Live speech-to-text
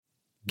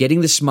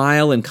Getting the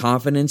smile and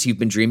confidence you've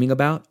been dreaming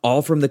about,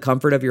 all from the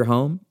comfort of your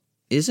home,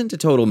 isn't a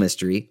total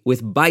mystery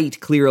with Bite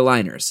clear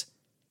aligners.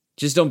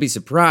 Just don't be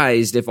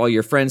surprised if all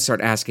your friends start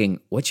asking,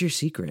 "What's your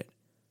secret?"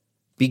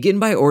 Begin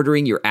by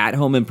ordering your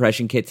at-home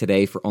impression kit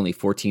today for only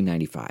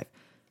 $14.95.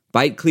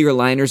 Bite clear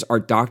aligners are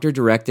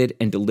doctor-directed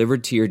and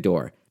delivered to your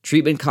door.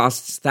 Treatment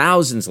costs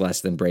thousands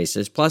less than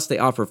braces, plus they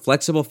offer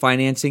flexible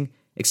financing,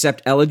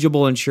 accept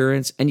eligible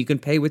insurance, and you can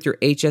pay with your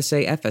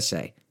HSA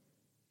FSA.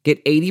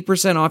 Get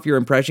 80% off your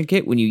impression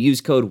kit when you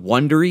use code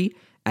WONDERY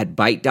at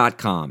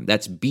Byte.com.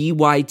 That's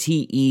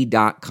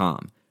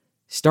BYTE.com.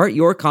 Start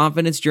your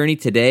confidence journey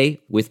today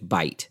with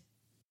Byte.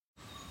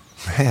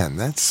 Man,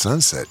 that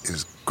sunset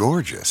is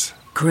gorgeous.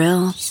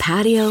 Grill,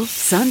 patio,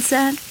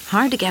 sunset.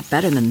 Hard to get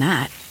better than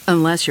that.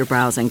 Unless you're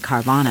browsing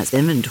Carvana's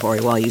inventory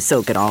while you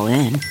soak it all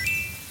in.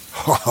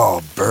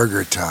 Oh,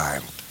 burger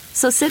time.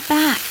 So sit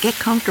back, get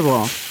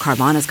comfortable.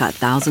 Carvana's got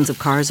thousands of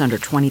cars under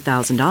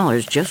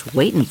 $20,000 just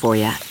waiting for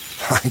you.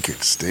 I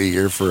could stay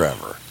here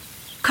forever.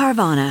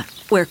 Carvana,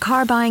 where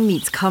car buying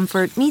meets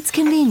comfort meets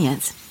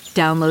convenience.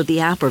 Download the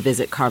app or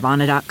visit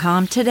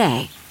Carvana.com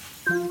today.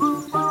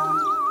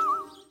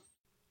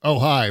 Oh,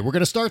 hi. We're going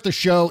to start the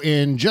show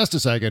in just a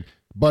second.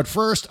 But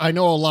first, I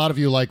know a lot of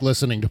you like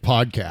listening to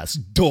podcasts.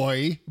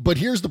 Doy. But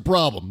here's the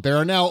problem. There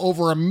are now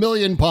over 1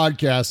 million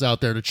podcasts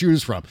out there to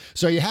choose from.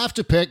 So you have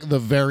to pick the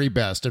very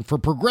best. And for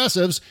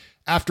progressives,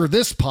 after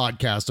this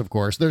podcast, of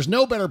course, there's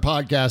no better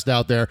podcast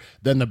out there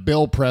than the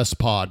Bill Press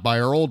Pod by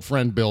our old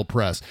friend Bill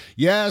Press.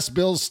 Yes,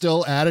 Bill's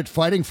still at it,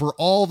 fighting for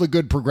all the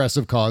good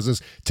progressive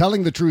causes,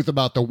 telling the truth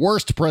about the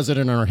worst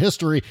president in our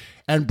history,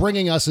 and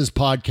bringing us his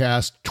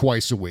podcast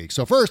twice a week.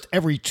 So first,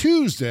 every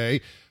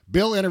Tuesday,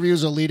 Bill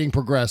interviews a leading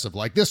progressive.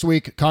 Like this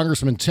week,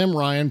 Congressman Tim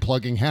Ryan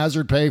plugging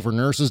hazard pay for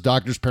nurses,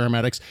 doctors,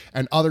 paramedics,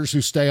 and others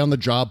who stay on the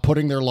job,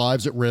 putting their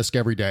lives at risk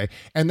every day.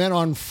 And then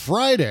on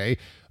Friday,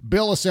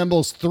 Bill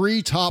assembles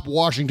 3 top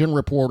Washington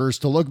reporters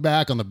to look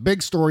back on the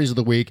big stories of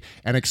the week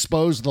and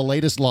expose the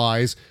latest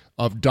lies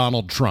of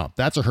Donald Trump.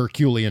 That's a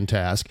Herculean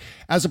task.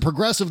 As a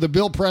progressive, the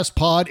Bill Press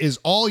Pod is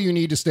all you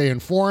need to stay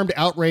informed,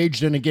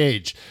 outraged, and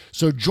engaged.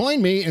 So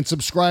join me in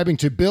subscribing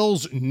to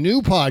Bill's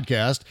new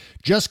podcast.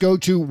 Just go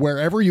to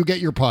wherever you get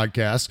your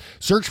podcasts,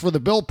 search for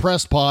the Bill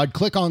Press Pod,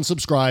 click on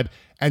subscribe,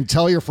 and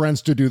tell your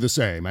friends to do the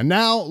same. And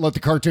now, let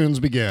the cartoons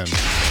begin.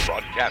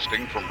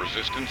 Broadcasting from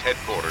Resistance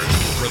headquarters,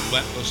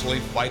 relentlessly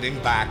fighting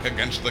back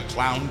against the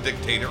clown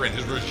dictator and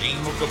his regime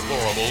of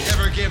deplorables.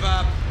 Never give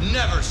up,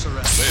 never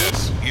surrender.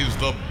 This is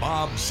the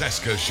Bob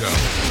Cesca Show,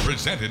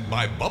 presented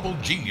by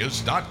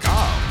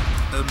BubbleGenius.com.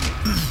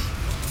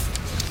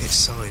 It's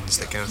signs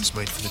that Gareth's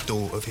made for the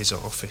door of his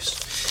office.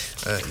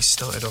 He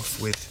started off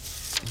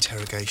with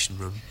interrogation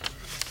room.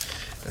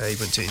 He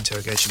went to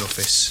interrogation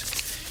office,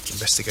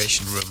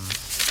 investigation room,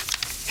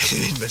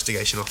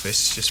 investigation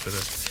office, just for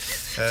the...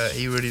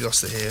 he really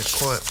lost it here.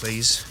 Quiet,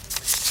 please.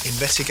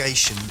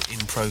 Investigation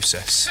in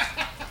process.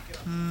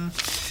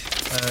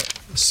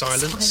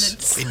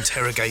 Silence.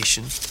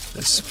 Interrogation.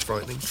 That's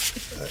frightening.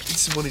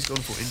 This is one he's gone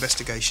for.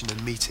 Investigation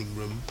and meeting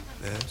room.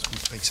 Yeah,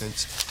 makes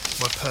sense.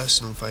 My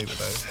personal favourite,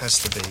 though, has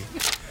to be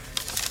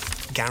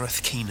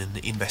Gareth Keenan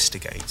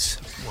investigates.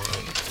 Why?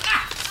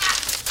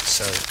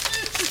 So...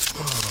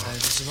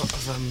 there's a lot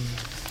of,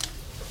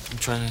 I'm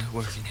trying to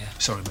work in here.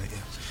 Sorry, mate,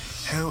 yeah.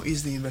 How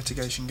is the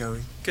investigation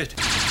going? Good.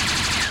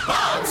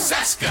 Bob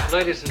Cesca!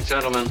 Ladies and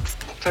gentlemen,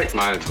 take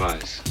my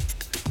advice.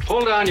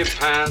 Pull down your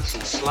pants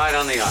and slide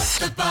on the ice.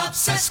 The Bob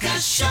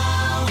Cesca Show.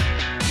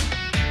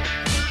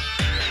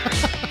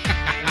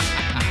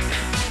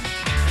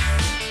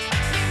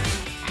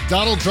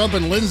 Donald Trump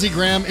and Lindsey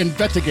Graham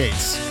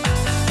investigates.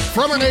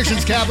 From our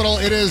nation's capital,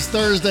 it is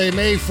Thursday,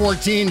 May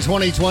 14,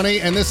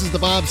 2020, and this is the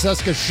Bob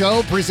Cesca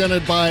Show,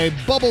 presented by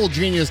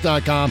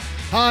BubbleGenius.com.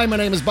 Hi, my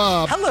name is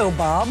Bob. Hello,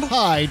 Bob.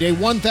 Hi, day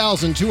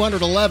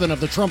 1,211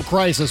 of the Trump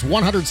crisis,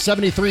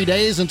 173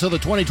 days until the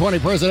 2020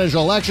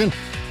 presidential election.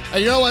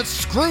 And you know what?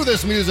 Screw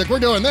this music. We're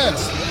doing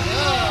this.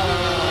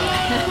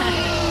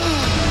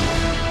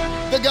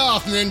 The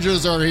Goth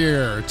Ninjas are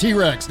here.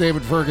 T-Rex,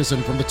 David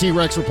Ferguson from the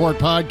T-Rex Report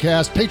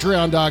podcast,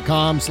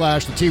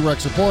 patreon.com/the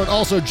T-Rex Report.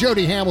 Also,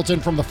 Jody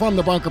Hamilton from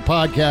the Bunker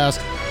podcast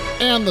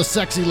and the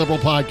Sexy Liberal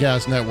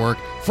Podcast Network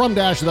from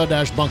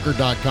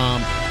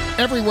 -the-bunker.com.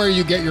 Everywhere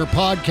you get your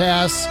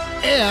podcasts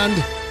and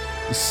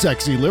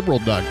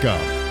sexyliberal.com.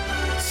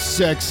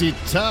 Sexy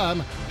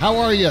time. How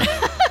are you?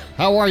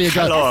 How are you,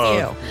 Goth?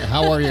 Hello.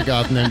 How are you,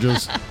 Goth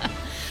Ninjas?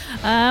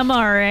 I'm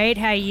all right.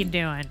 How you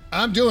doing?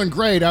 I'm doing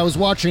great. I was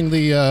watching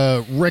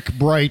the Rick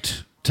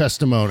Bright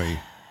testimony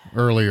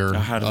earlier.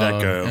 How did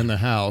that go? In the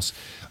House.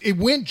 It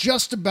went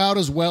just about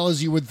as well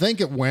as you would think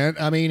it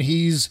went. I mean,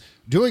 he's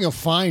doing a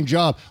fine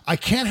job. I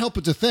can't help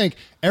but to think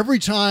every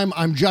time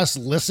I'm just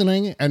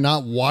listening and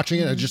not watching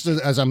it, just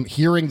as I'm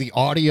hearing the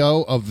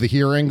audio of the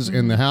hearings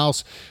in the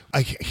House,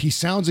 he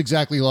sounds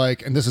exactly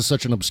like, and this is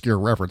such an obscure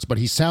reference, but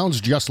he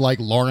sounds just like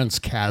Lawrence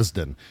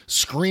Kasdan,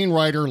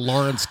 screenwriter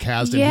Lawrence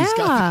Kasdan. Yeah. He's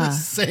got the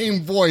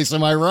same voice.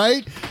 Am I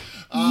right?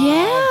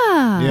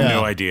 Yeah. Yeah.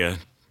 No idea.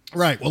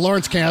 Right. Well,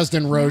 Lawrence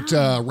Kasdan wrote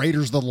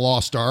Raiders of the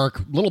Lost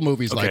Ark, little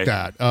movies like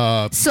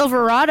that.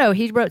 Silverado.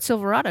 He wrote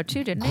Silverado,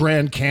 too, didn't he?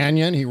 Grand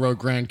Canyon. He wrote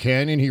Grand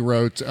Canyon. He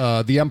wrote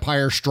The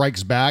Empire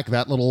Strikes Back,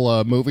 that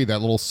little movie, that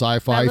little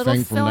sci-fi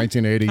thing from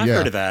 1980. I've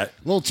heard of that.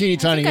 Little teeny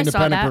tiny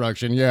independent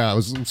production. Yeah, it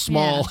was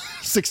small,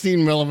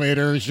 16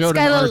 millimeter. Showed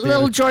got a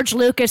little George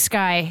Lucas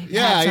guy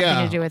had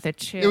something to do with it,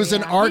 too. It was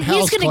an art house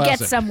He's going to get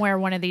classic. somewhere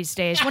one of these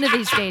days. One of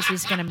these days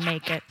he's going to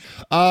make it.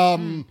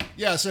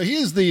 Yeah, so he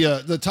is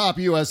the top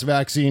U.S.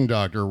 vaccine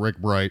doctor, Rick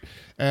Bright,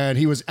 and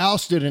he was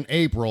ousted in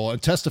April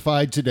and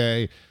testified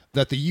today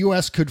that the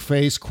U.S. could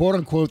face,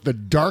 quote-unquote, the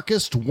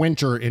darkest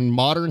winter in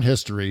modern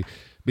history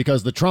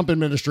because the Trump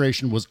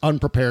administration was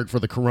unprepared for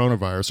the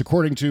coronavirus.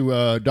 According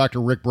to Dr.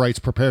 Rick Bright's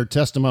prepared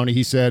testimony,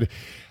 he said,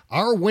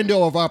 "Our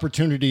window of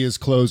opportunity is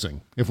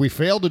closing. If we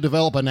fail to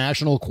develop a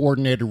national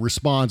coordinated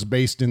response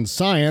based in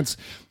science,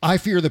 I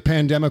fear the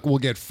pandemic will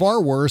get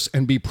far worse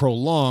and be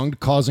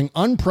prolonged, causing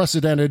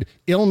unprecedented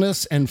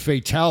illness and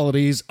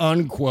fatalities,"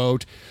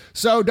 unquote.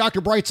 So Dr.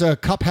 Bright's a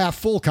cup half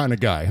full kind of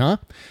guy, huh?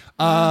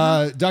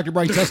 Dr.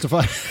 Bright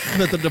testified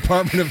that the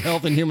Department of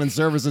Health and Human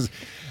Services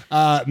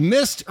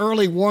missed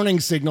early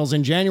warning signals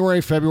in January,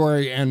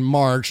 February, and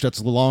March. That's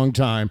a long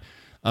time.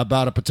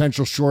 About a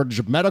potential shortage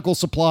of medical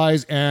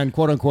supplies and,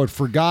 quote unquote,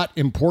 forgot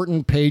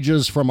important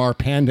pages from our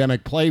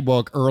pandemic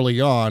playbook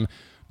early on.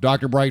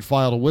 Dr. Bright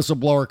filed a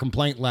whistleblower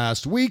complaint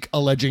last week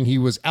alleging he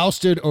was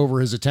ousted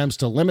over his attempts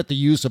to limit the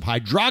use of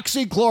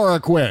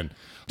hydroxychloroquine,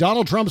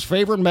 Donald Trump's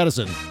favorite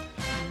medicine.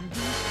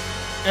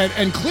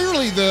 And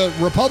clearly the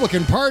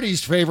Republican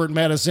Party's favorite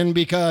medicine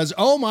because,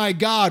 oh my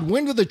God,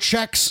 when do the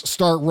checks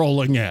start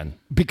rolling in?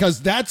 Because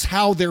that's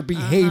how they're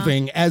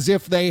behaving, as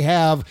if they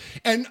have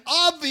an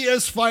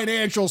obvious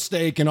financial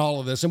stake in all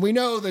of this. And we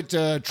know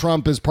that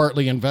Trump is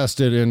partly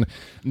invested in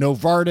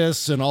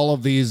Novartis and all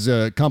of these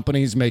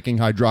companies making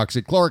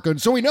hydroxychloroquine.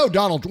 So we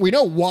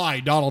know why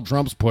Donald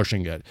Trump's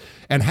pushing it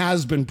and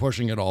has been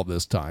pushing it all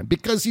this time,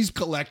 because he's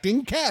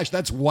collecting cash.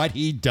 That's what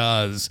he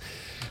does.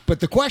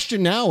 But the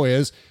question now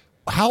is,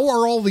 how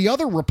are all the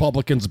other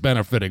Republicans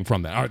benefiting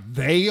from that? Are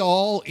they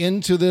all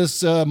into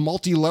this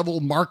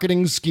multi-level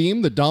marketing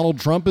scheme that Donald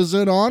Trump is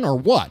in on, or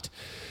what?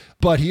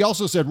 But he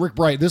also said, Rick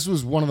Bright, this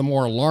was one of the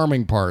more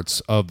alarming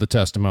parts of the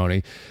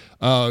testimony.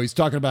 He's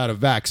talking about a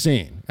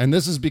vaccine. And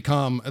this has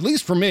become, at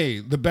least for me,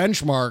 the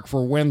benchmark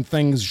for when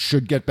things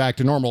should get back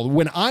to normal.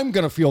 When I'm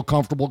going to feel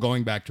comfortable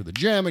going back to the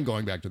gym and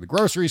going back to the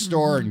grocery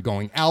store and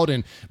going out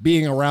and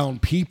being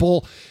around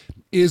people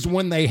is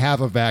when they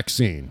have a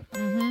vaccine.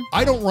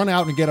 I don't run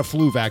out and get a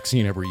flu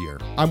vaccine every year.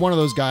 I'm one of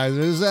those guys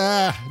that is,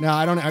 no,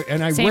 I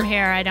don't. Same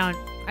here. I don't.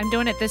 I'm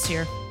doing it this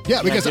year.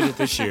 Yeah, because I did it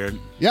this year.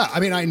 Yeah, I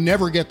mean, I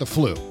never get the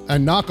flu.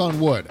 And knock on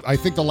wood, I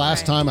think the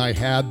last time I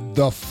had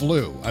the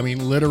flu, I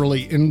mean,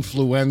 literally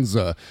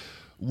influenza,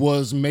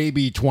 was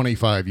maybe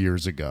 25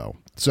 years ago.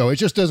 So it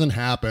just doesn't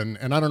happen.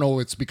 And I don't know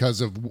if it's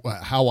because of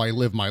how I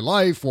live my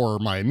life or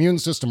my immune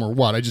system or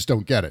what. I just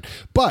don't get it.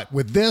 But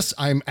with this,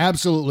 I'm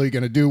absolutely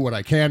going to do what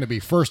I can to be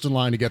first in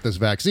line to get this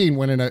vaccine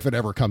when and if it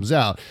ever comes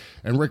out.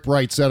 And Rick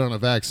Bright said on a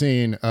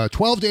vaccine,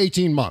 12 to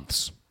 18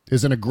 months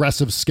is an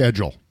aggressive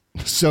schedule.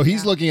 So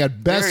he's looking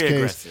at best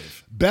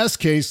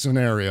case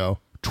scenario,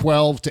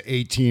 12 to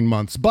 18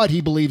 months. But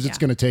he believes it's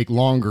going to take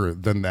longer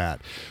than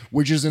that,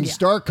 which is in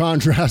stark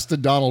contrast to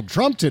Donald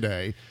Trump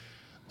today,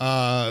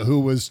 who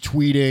was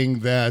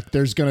tweeting that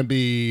there's going to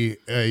be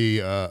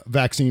a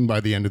vaccine by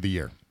the end of the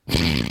year.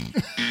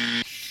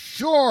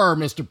 Sure,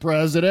 Mr.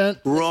 President.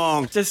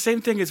 Wrong. It's the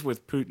same thing as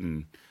with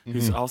Putin,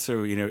 who's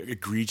also,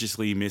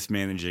 egregiously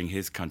mismanaging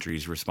his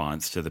country's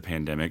response to the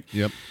pandemic.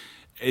 Yep.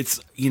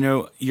 It's,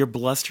 your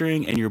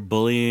blustering and your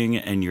bullying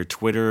and your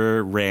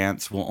Twitter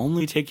rants will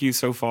only take you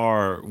so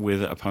far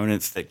with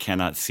opponents that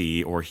cannot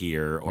see or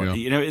hear. Or,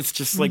 it's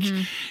just like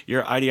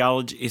your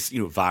ideology is,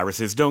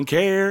 viruses don't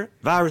care.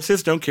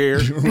 Viruses don't care.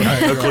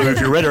 Right, no clue if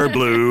you're red or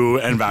blue,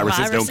 and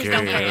viruses don't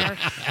care.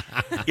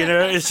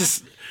 It's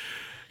just...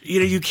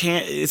 you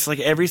can't, it's like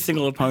every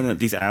single opponent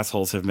these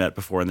assholes have met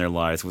before in their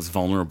lives was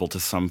vulnerable to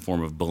some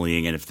form of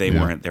bullying, and if they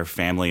weren't, their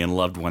family and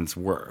loved ones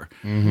were.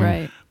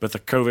 Right. But the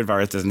COVID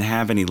virus doesn't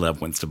have any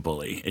loved ones to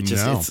bully. It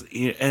just,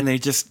 and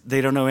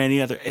they don't know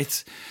any other.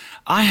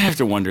 I have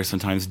to wonder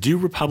sometimes, do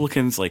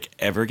Republicans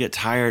ever get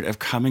tired of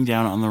coming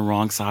down on the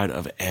wrong side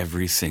of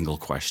every single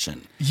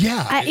question?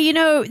 Yeah.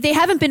 They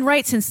haven't been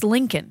right since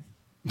Lincoln.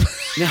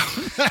 No.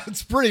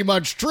 That's pretty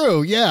much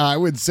true. Yeah, I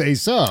would say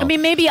so. I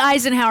mean, maybe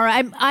Eisenhower.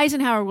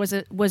 Eisenhower was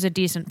a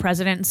decent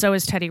president, and so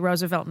is Teddy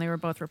Roosevelt, and they were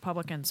both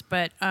Republicans.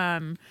 But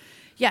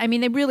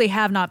they really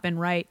have not been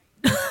right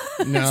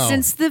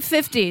since the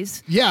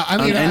 50s. Yeah,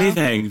 I mean,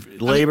 anything,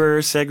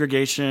 labor,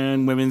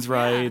 segregation, women's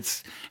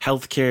rights,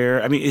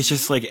 healthcare. I mean, it's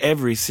just like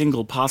every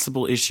single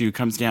possible issue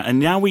comes down, and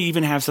now we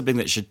even have something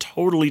that should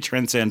totally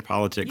transcend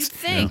politics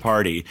and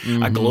party: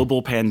 a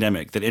global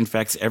pandemic that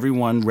infects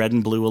everyone, red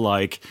and blue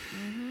alike.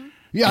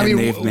 Yeah, and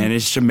they've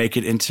managed to make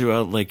it into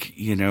a,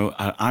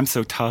 I'm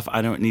so tough,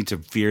 I don't need to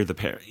fear the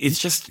pair. It's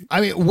just...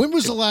 when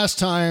was the last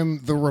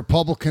time the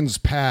Republicans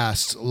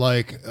passed,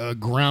 like, a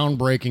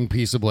groundbreaking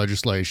piece of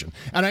legislation?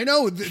 And I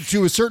know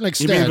to a certain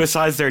extent... You mean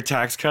besides their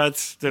tax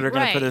cuts that are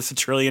going to put us $1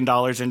 trillion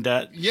in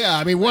debt?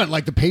 Yeah, what,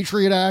 like the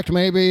Patriot Act,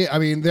 maybe?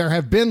 There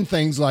have been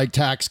things like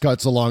tax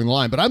cuts along the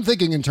line, but I'm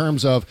thinking in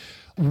terms of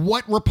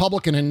what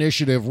Republican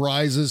initiative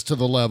rises to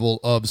the level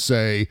of,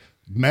 say,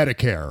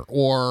 Medicare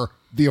or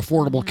the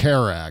Affordable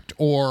Care Act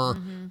or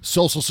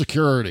Social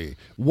Security.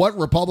 What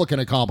Republican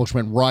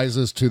accomplishment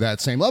rises to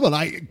that same level? And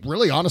I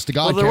really, honest to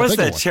God, well, there can't was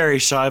think that of Terry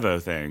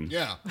Schiavo thing.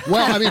 Yeah.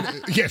 Well,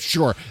 yeah,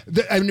 sure.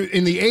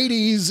 In the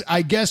 80s,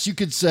 I guess you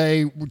could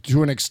say,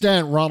 to an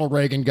extent, Ronald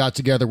Reagan got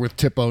together with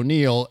Tip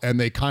O'Neill and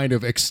they kind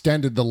of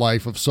extended the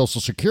life of Social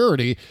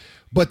Security.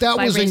 But that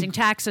was raising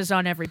taxes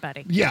on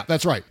everybody. Yeah,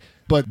 that's right.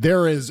 But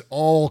there is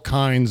all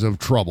kinds of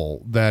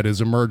trouble that is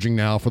emerging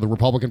now for the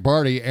Republican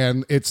Party,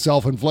 and it's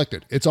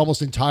self-inflicted. It's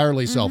almost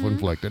entirely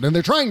self-inflicted. And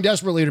they're trying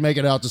desperately to make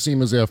it out to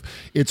seem as if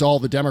it's all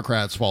the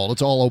Democrats' fault.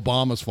 It's all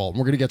Obama's fault. And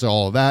we're going to get to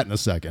all of that in a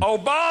second.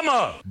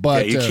 Obama!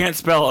 But you can't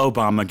spell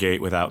Obamagate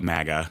without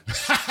MAGA.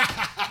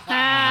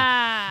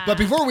 But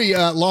before we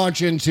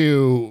launch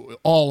into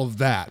all of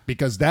that,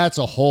 because that's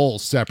a whole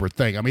separate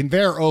thing.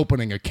 They're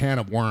opening a can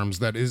of worms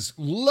that is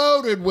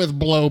loaded with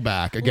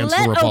blowback against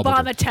the Republicans.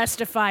 Let Obama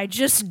testify.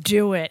 Just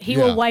do it. He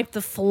will wipe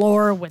the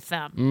floor with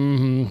them.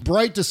 Mm-hmm.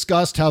 Bright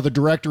discussed how the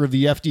director of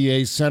the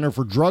FDA's Center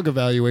for Drug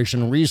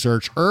Evaluation and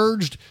Research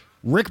urged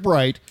Rick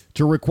Bright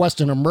to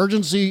request an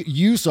emergency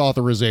use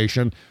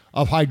authorization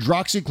of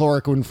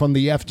hydroxychloroquine from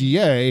the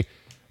FDA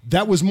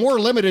that was more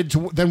limited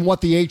than what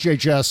the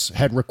HHS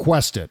had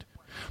requested.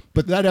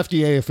 But that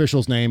FDA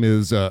official's name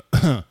is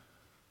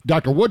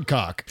Dr.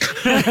 Woodcock.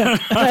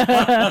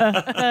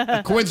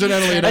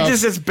 Coincidentally enough. That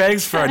just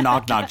begs for a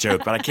knock-knock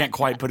joke, but I can't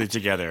quite put it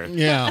together.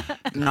 Yeah.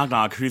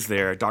 Knock-knock, who's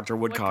there? Dr.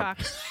 Woodcock.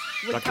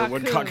 Dr.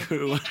 Woodcock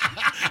who?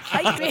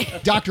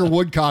 Dr.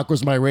 Woodcock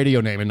was my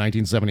radio name in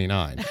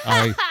 1979.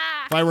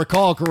 If I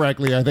recall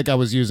correctly, I think I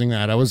was using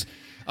that. I was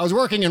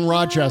working in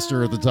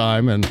Rochester at the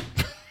time, and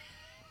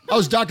I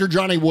was Dr.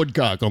 Johnny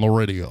Woodcock on the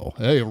radio.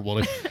 Hey,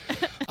 everybody.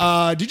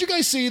 Did you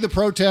guys see the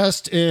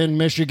protest in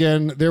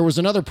Michigan? There was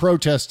another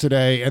protest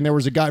today, and there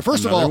was a guy.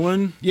 First of all,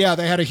 one? Yeah,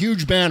 they had a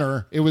huge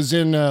banner. It was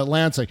in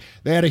Lansing.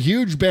 They had a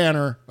huge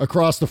banner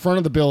across the front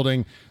of the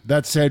building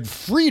that said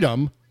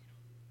freedom,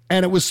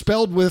 and it was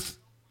spelled with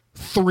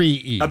 3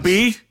 E's. A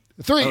B?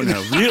 3. Oh,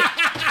 no. Really?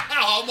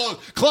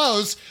 Almost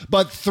close,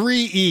 but 3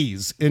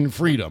 E's in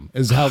freedom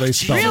is how they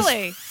spell it.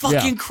 Really?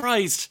 Fucking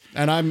Christ.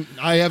 And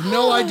I have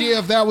no idea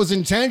if that was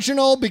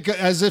intentional, because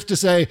as if to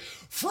say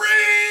freedom,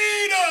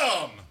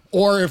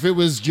 or if it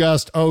was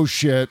just, oh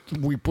shit,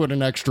 we put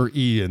an extra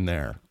E in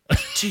there.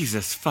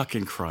 Jesus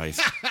fucking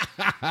Christ.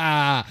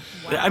 Wow.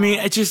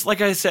 It's just like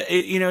I said,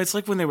 it's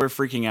like when they were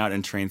freaking out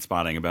in Train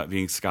Spotting about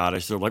being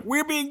Scottish. They're like,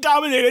 we're being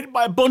dominated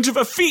by a bunch of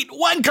effete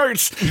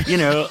wankers.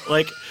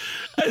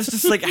 It's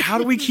just like, how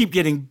do we keep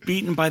getting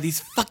beaten by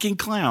these fucking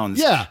clowns?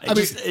 Yeah.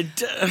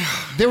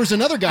 There was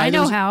another guy. I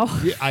know how.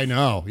 Yeah, I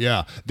know,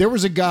 yeah. There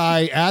was a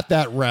guy at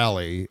that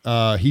rally.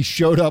 He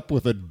showed up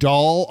with a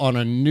doll on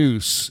a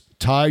noose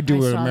tied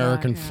to an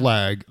American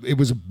flag. It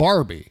was a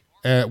Barbie.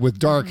 With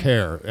dark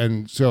hair.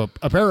 And so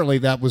apparently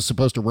that was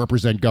supposed to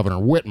represent Governor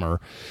Whitmer.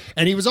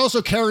 And he was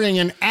also carrying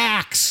an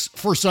axe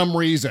for some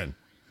reason.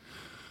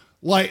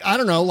 Like, I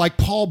don't know, like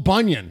Paul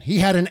Bunyan. He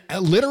had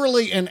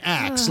literally an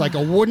axe, like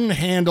a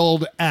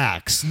wooden-handled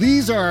axe.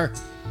 These are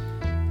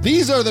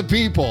the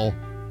people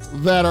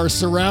that are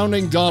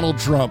surrounding Donald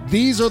Trump.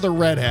 These are the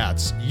red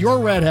hats. Your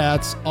red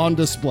hats on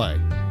display.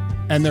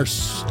 And they're...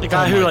 The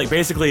guy who,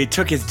 basically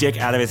took his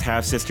dick out of his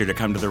half-sister to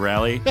come to the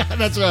rally.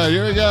 That's right.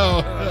 Here we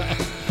go.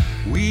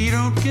 We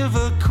don't give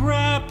a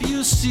crap,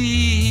 you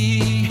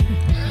see,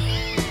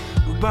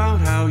 about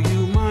how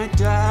you might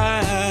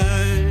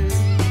die.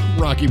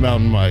 Rocky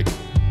Mountain Mike.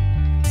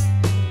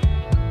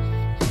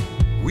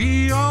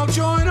 We all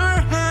join our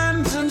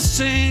hands and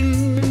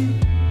sing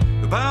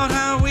about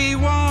how we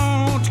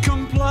won't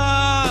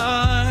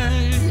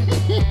comply.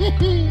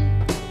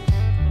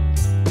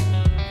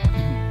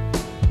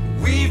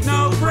 We've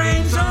no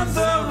brains on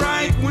the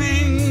right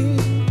wing,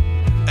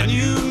 and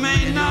you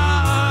may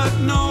not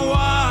know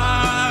why.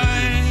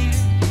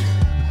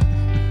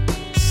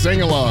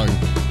 Sing along.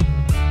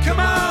 Come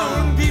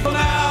on, people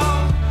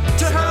now,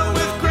 to hell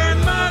with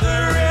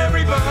grandmother,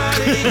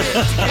 everybody get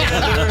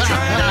together,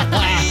 try to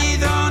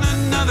breathe on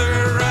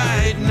another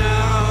right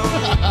now.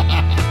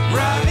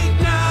 Right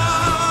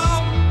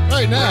now.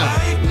 Right now.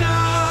 Right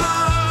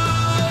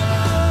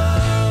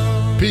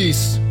now.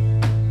 Peace.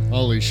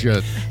 Holy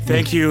shit.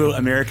 Thank you,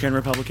 American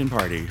Republican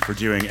Party, for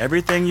doing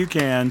everything you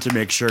can to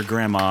make sure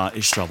grandma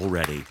is shovel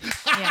ready.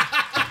 Yeah.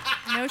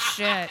 No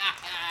shit.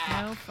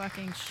 No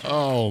fucking shit.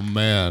 Oh,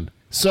 man.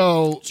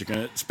 So she's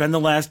going to spend the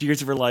last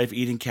years of her life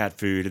eating cat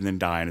food and then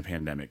die in a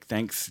pandemic.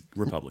 Thanks,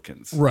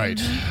 Republicans. Right.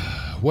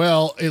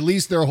 Well, at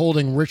least they're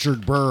holding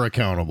Richard Burr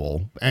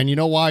accountable. And you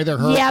know why they're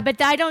hurt? Yeah,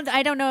 but I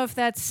don't know if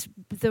that's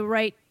the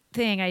right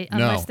thing.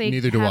 Unless they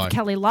have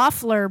Kelly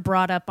Loeffler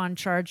brought up on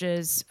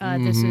charges,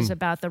 this is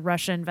about the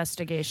Russia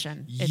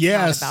investigation. It's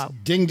yes. not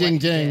about ding, ding,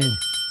 ding.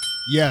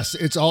 Yes,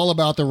 it's all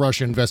about the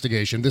Russia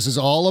investigation. This is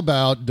all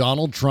about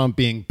Donald Trump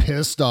being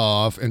pissed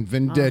off and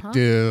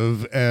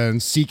vindictive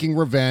and seeking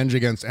revenge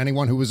against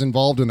anyone who was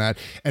involved in that.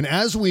 And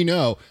as we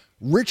know,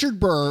 Richard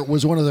Burr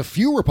was one of the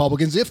few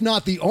Republicans, if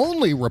not the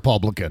only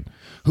Republican,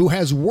 who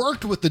has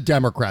worked with the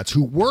Democrats,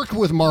 who worked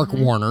with Mark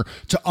Warner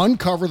to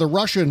uncover the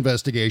Russia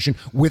investigation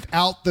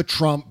without the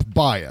Trump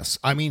bias.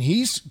 I mean,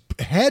 he's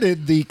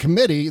headed the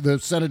committee, the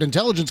Senate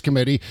Intelligence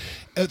Committee,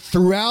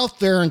 throughout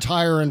their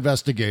entire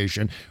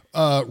investigation,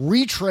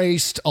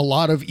 retraced a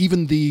lot of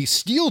even the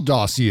Steele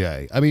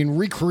dossier. I mean,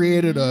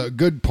 recreated a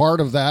good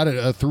part of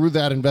that through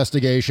that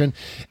investigation,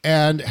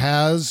 and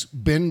has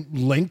been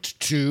linked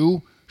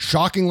to,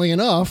 shockingly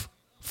enough,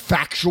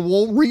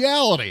 factual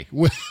reality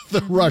with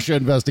the Russia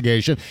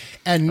investigation.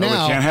 And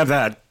now we can't have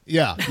that.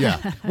 Yeah.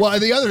 Well,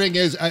 the other thing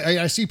is,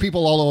 I see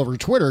people all over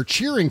Twitter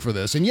cheering for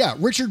this. And yeah,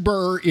 Richard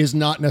Burr is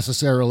not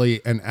necessarily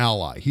an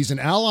ally. He's an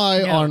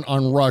ally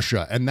on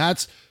Russia, and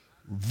that's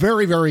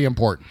very, very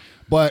important.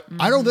 But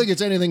I don't think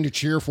it's anything to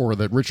cheer for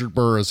that Richard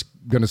Burr is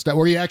going to step,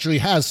 or he actually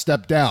has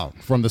stepped down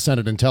from the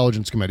Senate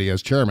Intelligence Committee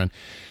as chairman.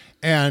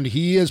 And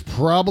he is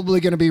probably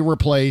going to be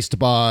replaced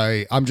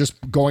by, I'm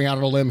just going out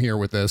on a limb here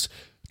with this,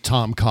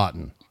 Tom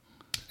Cotton.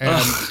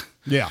 And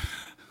yeah.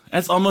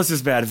 That's almost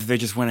as bad if they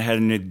just went ahead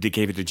and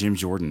gave it to Jim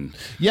Jordan.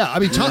 Yeah, I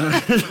mean,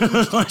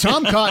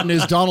 Tom Cotton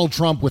is Donald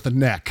Trump with a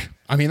neck.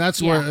 I mean,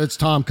 that's where it's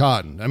Tom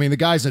Cotton. I mean, the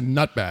guy's a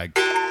nutbag.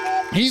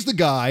 He's the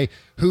guy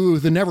who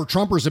the Never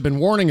Trumpers have been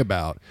warning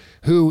about,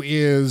 who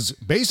is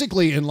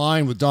basically in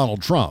line with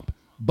Donald Trump,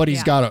 but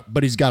he's got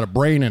a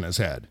brain in his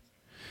head.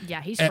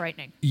 Yeah, he's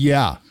frightening.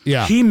 Yeah.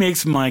 He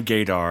makes my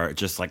gaydar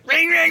just like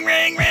ring, ring,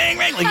 ring, ring,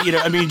 ring.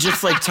 Like, I mean,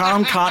 just like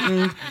Tom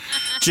Cotton.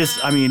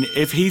 I mean,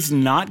 if he's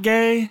not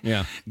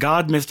gay,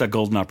 God missed a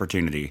golden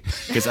opportunity.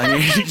 Because, I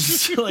mean,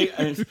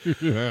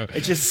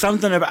 it's just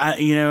something about,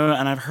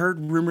 and I've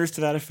heard rumors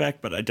to that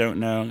effect, but I don't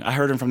know. I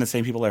heard them from the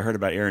same people I heard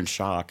about Aaron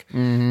Schock.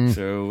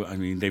 So, I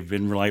mean, they've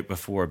been right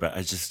before, but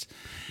I just...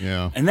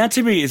 Yeah. And that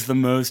to me is the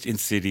most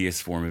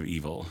insidious form of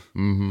evil.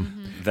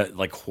 That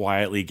like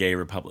quietly gay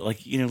Republic, like,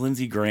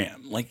 Lindsey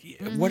Graham, like,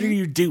 what are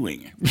you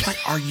doing? What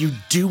are you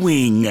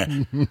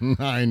doing?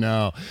 I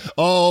know.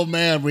 Oh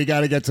man, we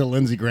got to get to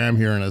Lindsey Graham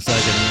here in a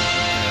second.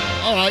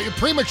 All right,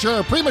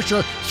 premature.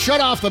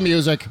 Shut off the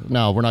music.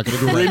 No, we're not going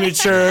to do that.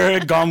 Premature,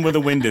 Gone with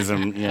the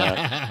Windism.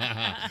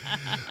 Yeah.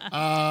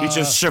 You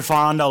just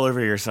chiffoned all over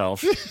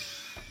yourself.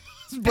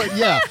 But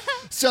yeah,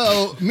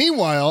 so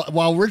meanwhile,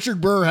 while Richard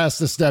Burr has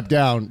to step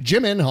down,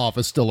 Jim Inhofe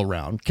is still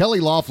around.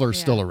 Kelly Loeffler's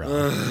still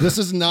around. This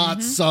is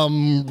not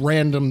some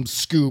random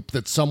scoop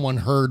that someone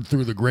heard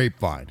through the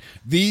grapevine.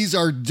 These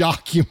are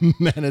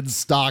documented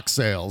stock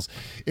sales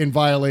in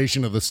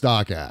violation of the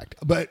Stock Act.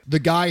 But the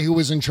guy who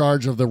was in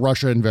charge of the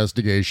Russia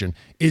investigation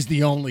is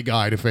the only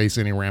guy to face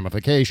any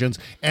ramifications.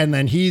 And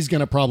then he's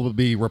going to probably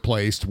be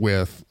replaced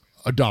with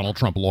a Donald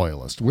Trump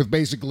loyalist, with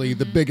basically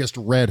the biggest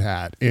red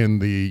hat in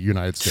the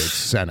United States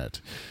Senate,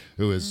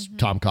 who is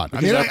Tom Cotton.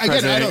 I mean,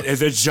 again,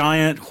 is a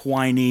giant,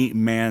 whiny,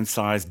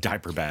 man-sized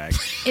diaper bag.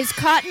 Is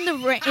Cotton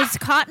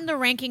the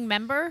ranking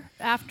member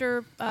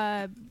after?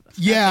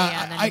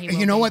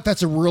 You know what?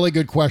 That's a really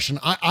good question.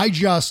 I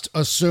just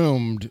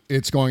assumed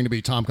it's going to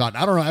be Tom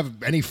Cotton. I don't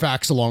have any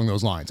facts along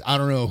those lines. I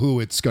don't know who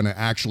it's going to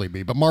actually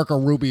be. But Marco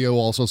Rubio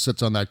also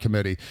sits on that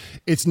committee.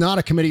 It's not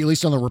a committee, at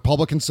least on the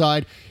Republican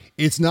side.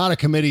 It's not a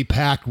committee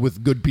packed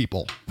with good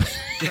people.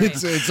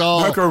 It's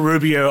all Marco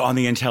Rubio on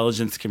the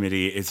Intelligence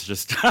Committee. It's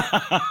just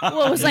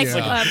well, it was like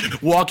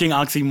walking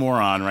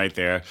oxymoron right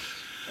there.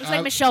 It was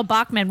like Michelle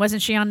Bachmann.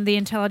 Wasn't she on the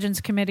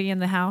Intelligence Committee in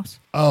the House?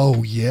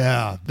 Oh,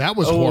 yeah. That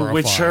was horrifying.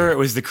 With her, it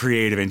was the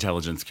Creative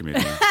Intelligence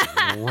Committee.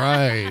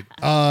 Right.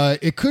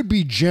 It could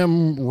be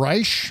Jim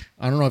Reich.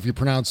 I don't know if you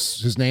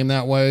pronounce his name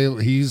that way.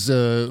 He's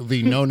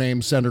the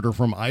no-name senator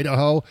from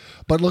Idaho.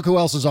 But look who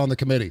else is on the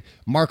committee.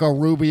 Marco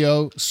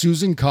Rubio,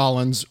 Susan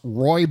Collins,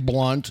 Roy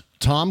Blunt,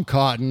 Tom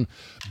Cotton,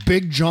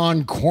 Big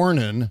John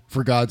Cornyn,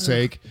 for God's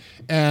sake,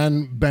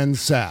 and Ben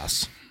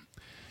Sasse.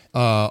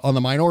 On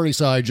the minority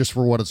side, just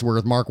for what it's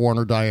worth, Mark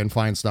Warner, Dianne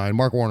Feinstein.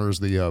 Mark Warner is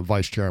the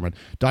vice chairman.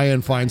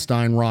 Dianne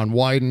Feinstein, Ron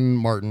Wyden,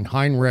 Martin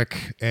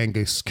Heinrich,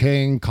 Angus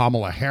King,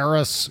 Kamala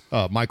Harris,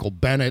 Michael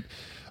Bennett.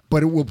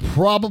 But it will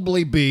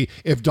probably be,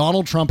 if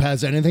Donald Trump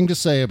has anything to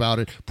say about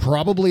it,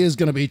 probably is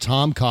going to be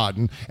Tom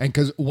Cotton. And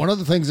because one of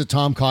the things that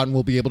Tom Cotton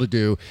will be able to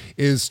do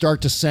is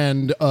start to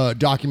send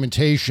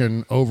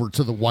documentation over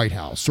to the White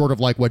House, sort of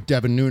like what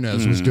Devin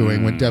Nunes was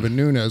doing when Devin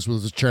Nunes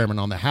was the chairman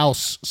on the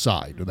House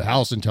side, or the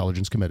House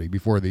Intelligence Committee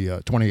before the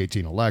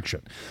 2018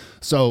 election.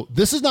 So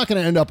this is not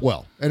going to end up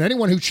well. And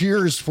anyone who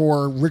cheers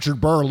for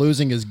Richard Burr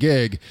losing his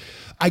gig,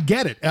 I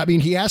get it. I mean,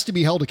 he has to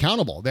be held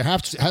accountable. There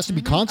has to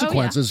be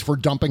consequences for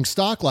dumping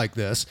stock like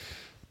this.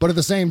 But at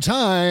the same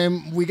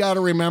time, we got to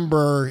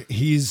remember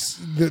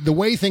the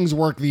way things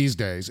work these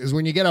days is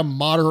when you get a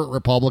moderate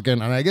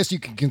Republican, and I guess you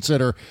can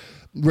consider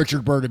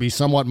Richard Burr to be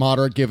somewhat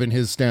moderate given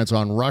his stance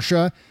on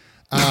Russia.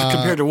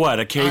 Compared to what?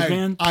 A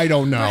caveman? I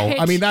don't know.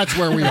 Right. I mean, that's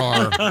where we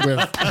are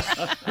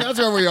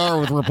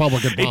with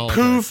Republican A politics.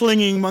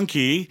 poo-flinging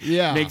monkey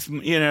Yeah. makes,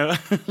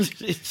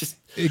 it's just...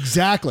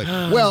 Exactly.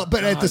 Well,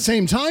 but at the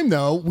same time,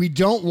 though, we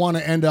don't want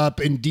to end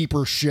up in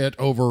deeper shit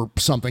over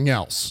something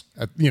else,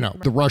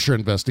 the Russia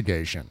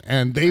investigation.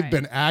 And they've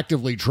been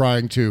actively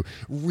trying to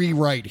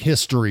rewrite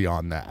history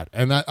on that.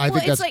 And I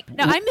think that's...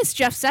 No, I miss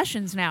Jeff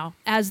Sessions now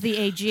as the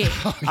AG.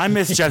 I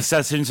miss Jeff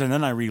Sessions, and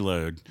then I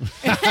reload.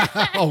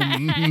 Oh,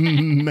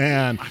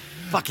 man.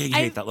 Fucking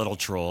hate that little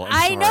troll.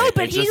 I know,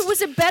 but he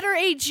was a better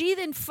AG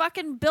than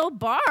fucking Bill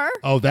Barr.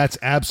 Oh, that's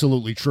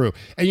absolutely true.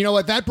 And you know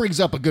what? That brings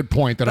up a good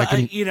point that I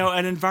can...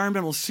 an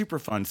environmental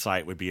Superfund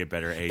site would be a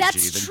better AG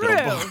That's than true.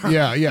 Bill Barr.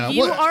 Yeah.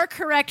 You are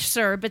correct,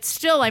 sir. But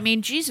still, I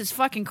mean, Jesus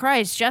fucking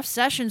Christ, Jeff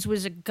Sessions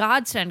was a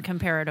godsend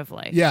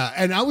comparatively. Yeah,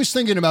 and I was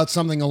thinking about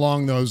something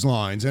along those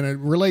lines, and it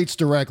relates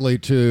directly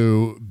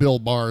to Bill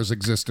Barr's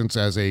existence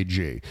as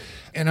AG.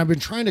 And I've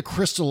been trying to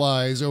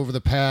crystallize over the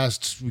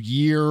past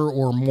year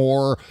or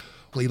more,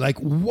 like,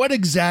 what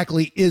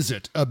exactly is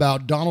it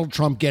about Donald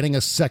Trump getting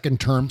a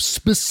second term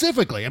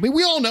specifically? I mean,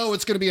 we all know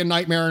it's going to be a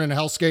nightmare and a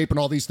hellscape and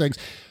all these things,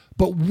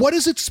 but what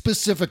is it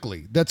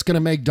specifically that's going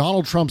to make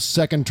Donald Trump's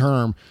second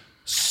term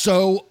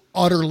so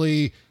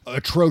utterly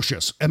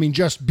atrocious? I mean,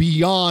 just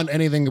beyond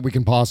anything that we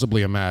can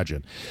possibly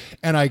imagine.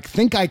 And I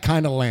think I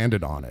kind of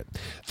landed on it.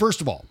 First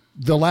of all,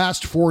 the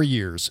last 4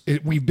 years,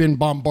 we've been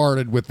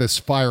bombarded with this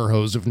fire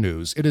hose of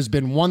news. It has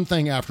been one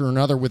thing after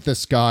another with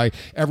this guy,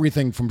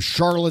 everything from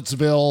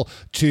Charlottesville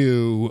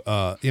to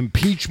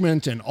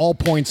impeachment and all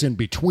points in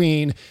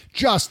between,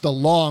 just the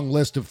long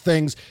list of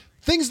things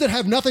that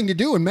have nothing to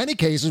do in many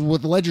cases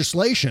with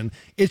legislation.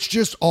 It's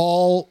just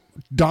all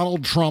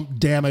Donald Trump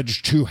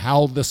damage to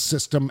how the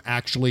system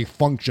actually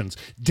functions,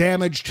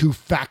 damage to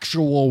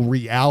factual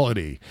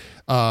reality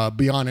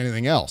beyond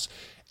anything else.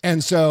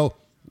 And so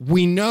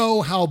we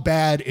know how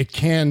bad it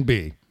can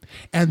be.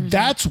 And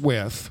that's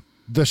with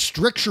the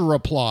stricture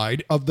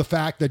applied of the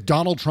fact that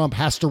Donald Trump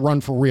has to run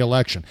for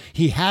re-election.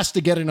 He has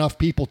to get enough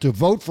people to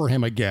vote for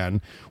him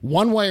again,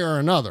 one way or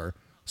another,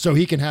 so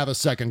he can have a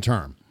second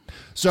term.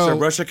 So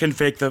Russia can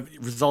fake the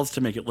results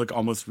to make it look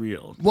almost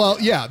real. Well,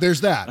 yeah,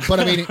 there's that. But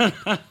I mean,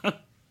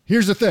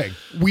 here's the thing.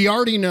 We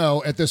already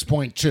know at this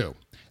point, too,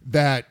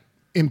 that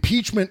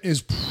impeachment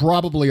is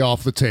probably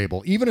off the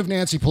table. Even if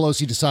Nancy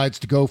Pelosi decides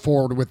to go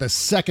forward with a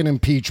second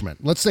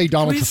impeachment, let's say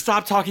Donald Please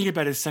stop talking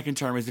about his second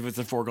term as if it's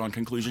a foregone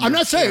conclusion. I'm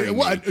not saying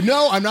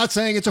I'm not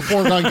saying it's a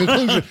foregone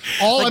conclusion.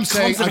 All I'm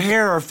saying, clumps of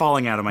hair are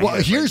falling out of my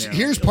head.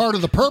 Here's part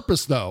of the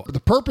purpose, though. The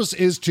purpose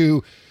is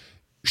to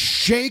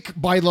shake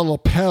by the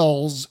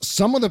lapels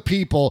some of the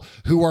people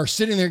who are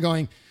sitting there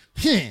going,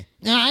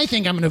 I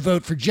think I'm going to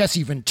vote for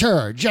Jesse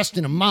Ventura,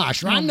 Justin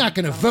Amash, or I'm not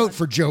going to vote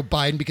for Joe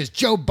Biden because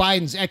Joe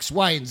Biden's X,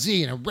 Y, and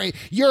Z, and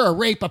you're a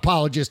rape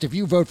apologist if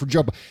you vote for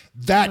Joe Biden.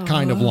 That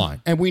kind of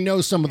line. And we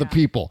know some of the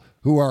people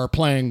who are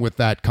playing with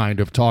that kind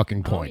of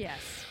talking point. Yes.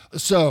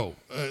 So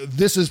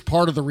this is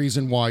part of the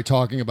reason why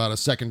talking about a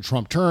second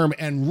Trump term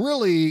and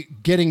really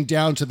getting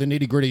down to the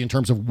nitty gritty in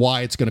terms of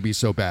why it's going to be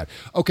so bad.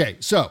 Okay,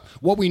 so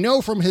what we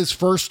know from his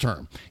first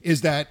term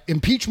is that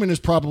impeachment is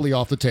probably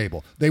off the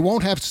table. They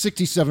won't have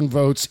 67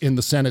 votes in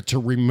the Senate to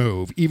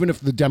remove, even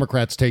if the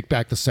Democrats take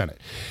back the Senate.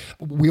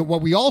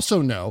 What we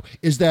also know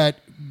is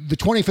that the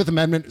 25th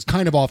Amendment is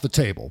kind of off the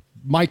table.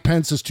 Mike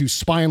Pence is too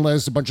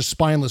spineless, a bunch of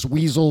spineless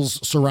weasels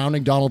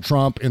surrounding Donald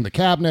Trump in the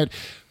cabinet.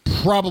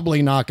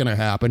 Probably not going to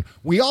happen.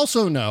 We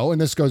also know,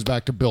 and this goes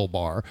back to Bill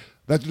Barr,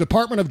 that the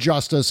Department of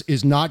Justice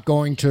is not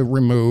going to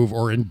remove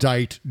or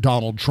indict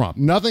Donald Trump.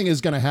 Nothing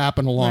is going to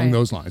happen along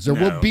those lines. There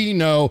will be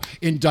no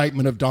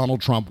indictment of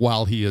Donald Trump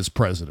while he is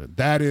president.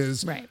 That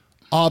is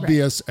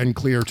obvious and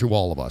clear to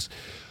all of us.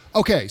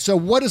 Okay, so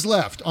what is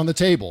left on the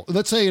table?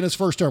 Let's say in his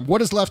first term,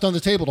 what is left on the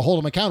table to hold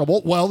him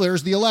accountable? Well,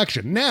 there's the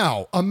election.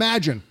 Now,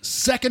 imagine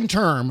second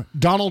term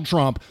Donald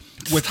Trump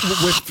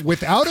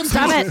without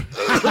impeachment,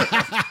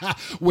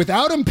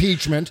 without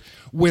impeachment,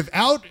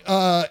 without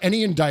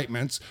any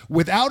indictments,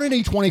 without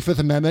any 25th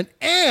Amendment,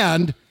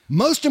 and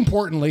most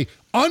importantly,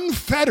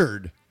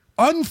 unfettered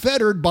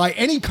by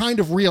any kind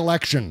of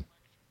re-election.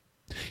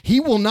 He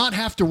will not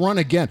have to run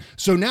again.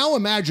 So now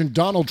imagine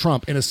Donald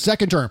Trump in a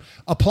second term,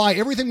 apply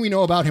everything we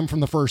know about him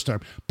from the first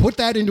term, put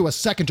that into a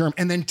second term,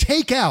 and then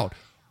take out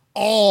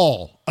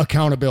all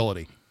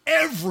accountability.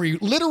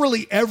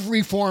 Literally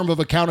every form of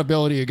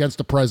accountability against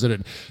the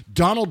president.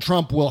 Donald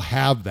Trump will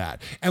have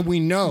that. And we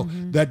know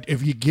that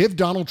if you give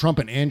Donald Trump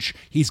an inch,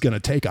 he's going to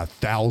take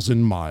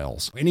 1,000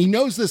 miles. And he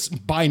knows this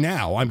by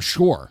now, I'm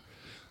sure,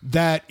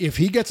 that if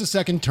he gets a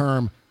second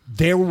term,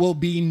 there will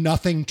be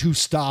nothing to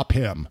stop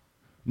him.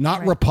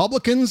 Not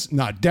Republicans,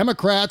 not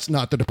Democrats,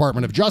 not the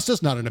Department of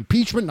Justice, not an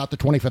impeachment, not the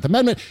 25th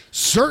Amendment,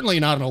 certainly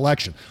not an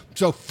election.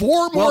 So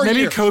 4 more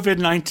maybe years.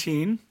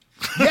 COVID-19.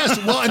 Yes,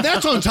 well, and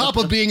that's on top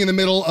of being in the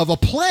middle of a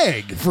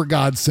plague, for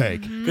God's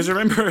sake. Because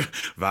remember,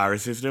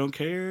 viruses don't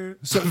care.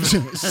 So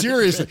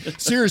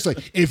seriously,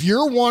 if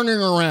you're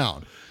wandering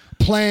around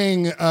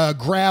playing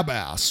grab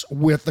ass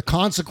with the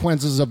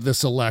consequences of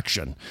this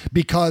election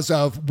because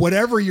of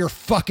whatever your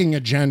fucking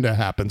agenda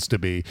happens to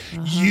be.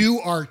 You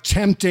are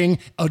tempting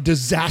a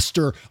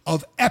disaster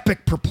of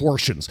epic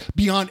proportions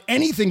beyond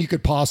anything you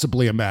could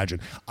possibly imagine.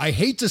 I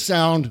hate to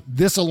sound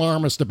this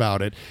alarmist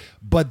about it,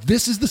 but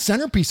this is the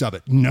centerpiece of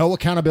it. No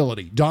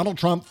accountability. Donald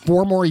Trump,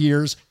 4 more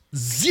years,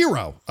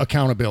 0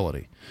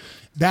 accountability.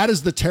 That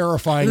is the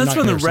terrifying. And that's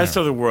when the rest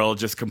of the world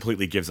just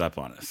completely gives up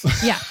on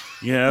us. Yeah.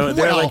 You know,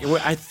 they're like,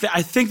 I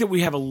think that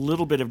we have a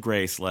little bit of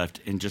grace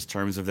left in just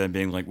terms of them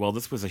being like, well,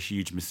 this was a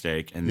huge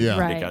mistake, and they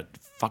got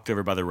fucked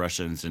over by the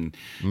Russians, and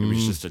it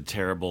was just a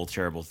terrible,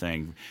 terrible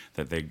thing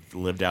that they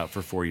lived out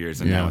for 4 years,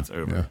 and now it's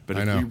over. Yeah, but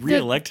if we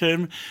reelect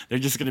him, they're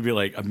just going to be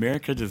like,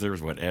 America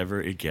deserves whatever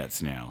it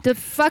gets now. The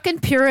fucking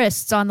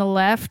purists on the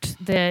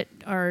left that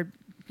are,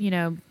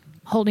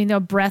 holding their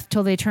breath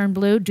till they turn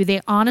blue, do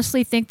they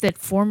honestly think that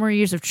 4 more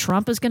years of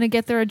Trump is going to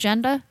get their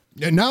agenda?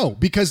 No,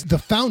 because the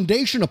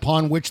foundation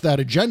upon which that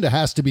agenda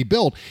has to be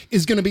built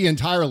is going to be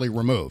entirely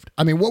removed.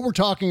 I mean, what we're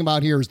talking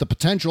about here is the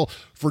potential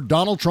for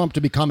Donald Trump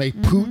to become a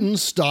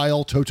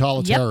Putin-style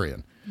totalitarian.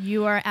 Yep.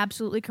 You are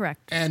absolutely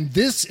correct. And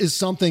this is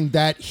something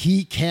that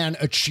he can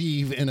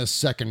achieve in a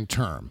second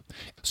term.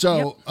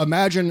 So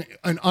imagine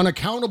an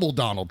unaccountable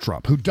Donald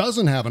Trump who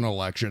doesn't have an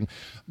election,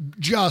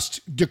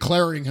 just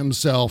declaring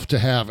himself to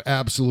have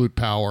absolute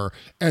power.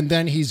 And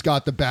then he's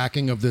got the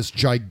backing of this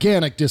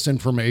gigantic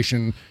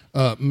disinformation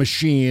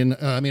machine.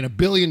 $1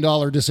 billion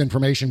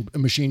disinformation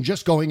machine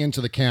just going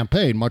into the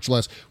campaign, much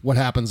less what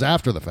happens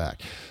after the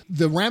fact.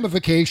 The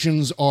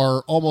ramifications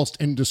are almost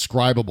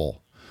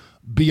indescribable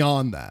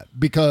beyond that,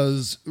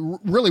 because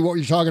really what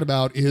you're talking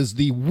about is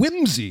the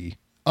whimsy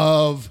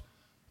of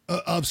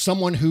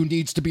someone who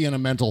needs to be in a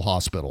mental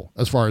hospital,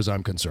 as far as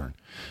I'm concerned.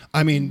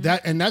 I mean,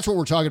 that's what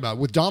we're talking about.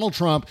 With Donald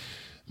Trump,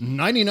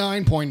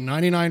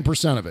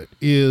 99.99% of it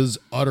is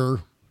utter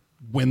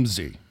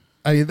whimsy.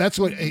 I mean, that's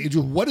what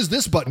does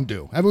this button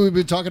do? Haven't we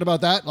been talking about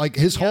that? Like,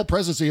 his whole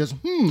presidency is,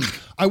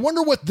 I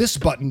wonder what this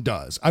button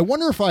does. I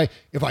wonder if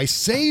I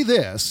say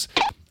this,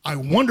 I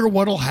wonder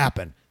what'll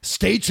happen.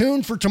 Stay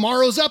tuned for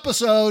tomorrow's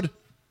episode.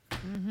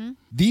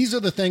 These are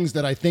the things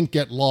that I think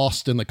get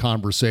lost in the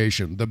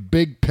conversation. The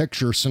big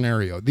picture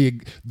scenario, the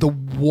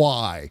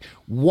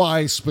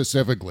why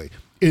specifically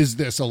is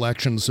this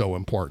election so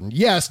important?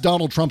 Yes,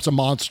 Donald Trump's a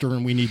monster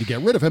and we need to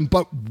get rid of him,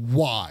 but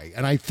why?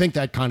 And I think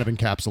that kind of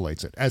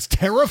encapsulates it. As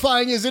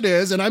terrifying as it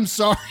is, and I'm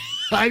sorry,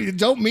 I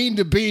don't mean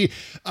to be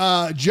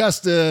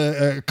just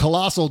a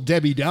colossal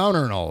Debbie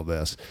Downer in all of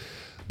this.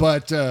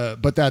 But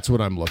that's what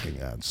I'm looking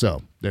at.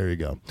 So there you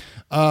go.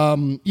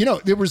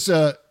 There was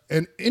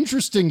an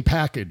interesting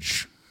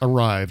package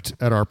arrived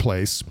at our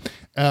place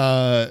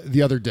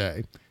the other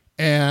day,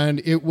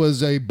 and it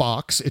was a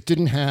box. It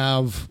didn't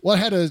have, it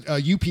had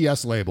a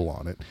UPS label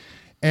on it.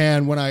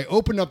 And when I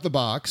opened up the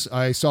box,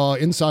 I saw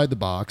inside the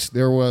box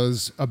there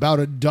was about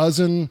a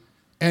dozen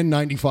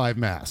N95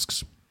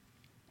 masks.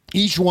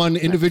 Each one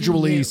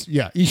individually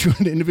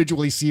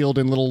sealed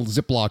in little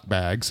Ziploc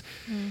bags.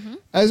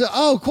 As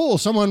cool,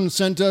 someone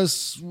sent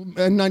us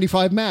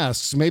N95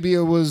 masks. Maybe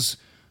it was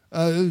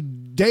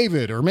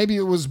David, or maybe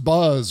it was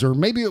Buzz, or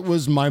maybe it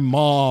was my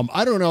mom.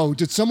 I don't know.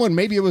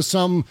 Maybe it was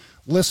some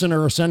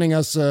listener sending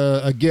us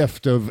a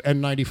gift of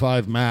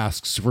N95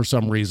 masks for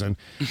some reason.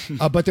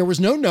 But there was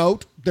no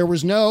note. There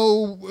was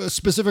no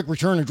specific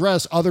return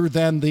address other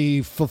than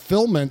the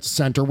fulfillment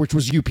center, which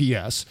was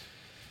UPS.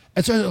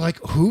 And so, like,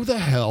 who the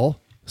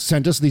hell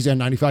sent us these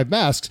N95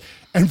 masks?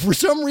 And for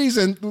some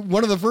reason,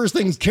 one of the first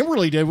things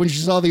Kimberly did when she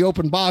saw the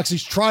open box, she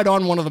tried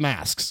on one of the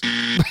masks.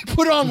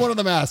 Put on one of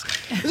the masks.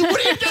 What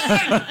are you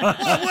doing?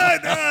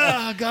 What?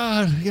 Oh,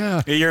 God,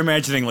 yeah. You're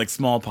imagining, like,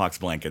 smallpox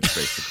blankets,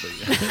 basically.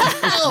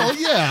 Oh,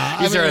 yeah.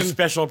 These are a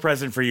special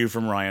present for you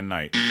from Ryan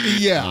Knight.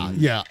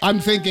 Yeah. I'm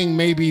thinking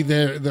maybe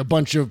the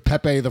bunch of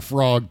Pepe the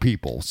Frog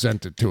people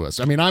sent it to us.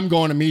 I mean, I'm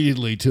going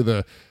immediately to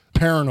the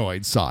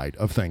paranoid side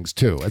of things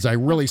too, as I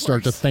really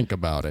start to think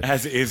about it.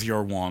 As is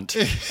your wont.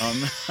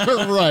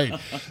 Right.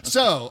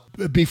 So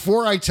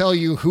before I tell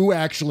you who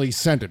actually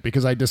sent it,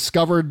 because I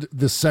discovered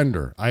the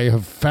sender, I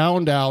have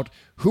found out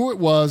who it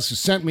was who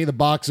sent me the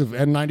box of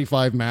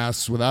N95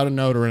 masks without a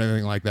note or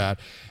anything like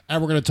that.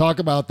 And we're going to talk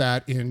about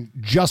that in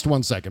just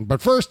 1 second.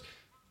 But first,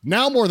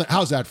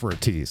 how's that for a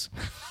tease?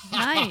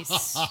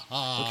 Nice.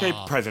 Okay,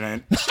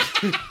 President.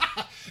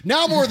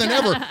 Now more than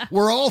ever,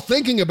 we're all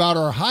thinking about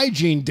our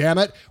hygiene, damn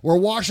it. We're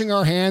washing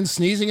our hands,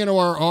 sneezing into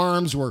our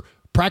arms. We're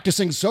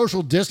practicing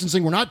social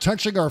distancing. We're not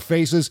touching our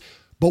faces.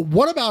 But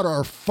what about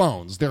our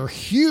phones? They're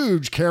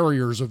huge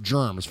carriers of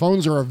germs.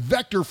 Phones are a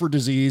vector for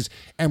disease,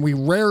 and we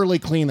rarely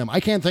clean them. I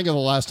can't think of the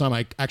last time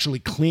I actually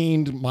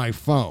cleaned my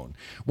phone.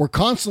 We're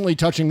constantly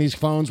touching these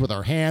phones with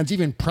our hands,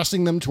 even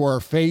pressing them to our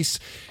face.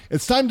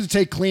 It's time to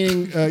take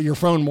cleaning your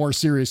phone more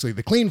seriously.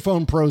 The Clean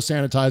Phone Pro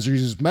sanitizer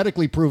uses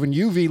medically proven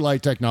UV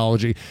light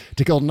technology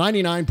to kill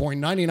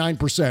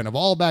 99.99% of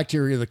all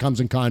bacteria that comes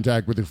in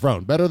contact with your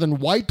phone. Better than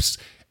wipes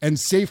and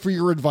safe for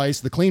your advice,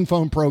 the Clean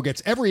Phone Pro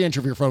gets every inch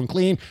of your phone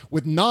clean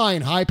with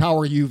 9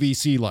 high-power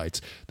UVC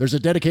lights. There's a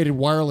dedicated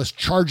wireless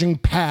charging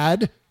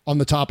pad on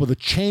the top of the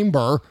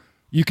chamber.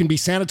 You can be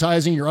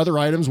sanitizing your other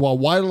items while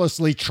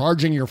wirelessly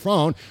charging your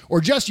phone,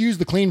 or just use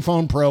the Clean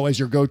Phone Pro as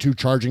your go-to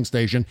charging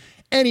station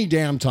any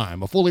damn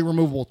time. A fully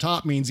removable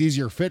top means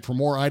easier fit for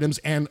more items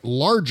and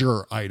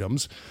larger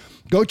items.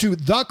 Go to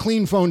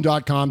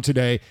thecleanphone.com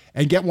today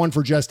and get one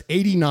for just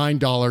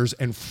 $89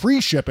 and free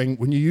shipping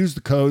when you use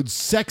the code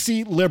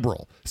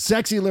SEXYLIBERAL.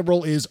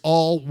 SEXYLIBERAL is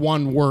all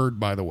one word,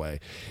 by the way.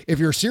 If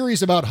you're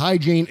serious about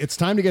hygiene, it's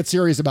time to get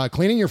serious about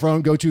cleaning your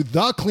phone. Go to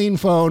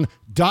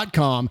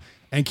thecleanphone.com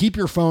and keep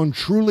your phone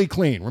truly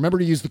clean. Remember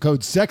to use the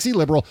code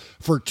SEXYLIBERAL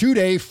for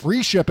 2-day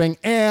free shipping,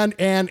 and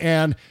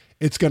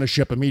it's going to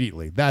ship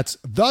immediately. That's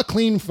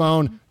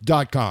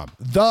thecleanphone.com.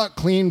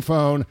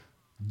 Thecleanphone.com.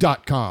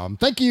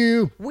 Thank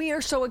you. We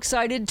are so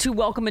excited to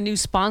welcome a new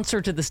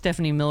sponsor to the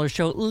Stephanie Miller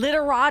Show,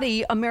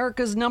 Literati,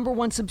 America's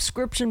 #1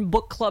 subscription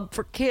book club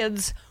for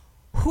kids.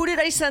 Who did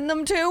I send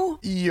them to?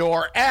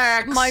 Your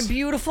ex. My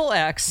beautiful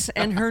ex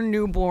and her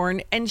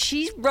newborn. And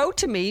she wrote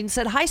to me and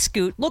said, "Hi,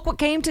 Scoot. Look what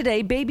came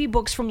today. Baby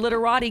books from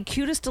Literati.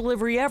 Cutest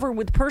delivery ever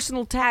with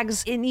personal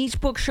tags in each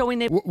book showing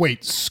they..."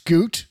 Wait,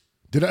 Scoot?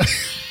 Did I?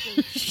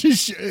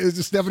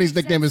 Stephanie's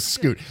nickname is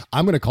Scoot.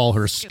 I'm going to call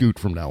her Scoot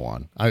from now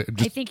on. I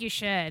think you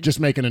should. Just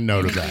making a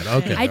note of that.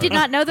 Okay. I did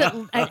not know that.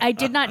 I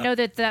did not know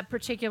that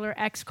particular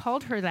ex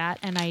called her that,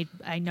 and I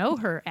know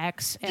her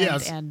ex. And,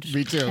 yes,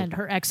 me too. And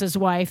her ex's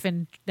wife,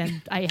 and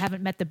I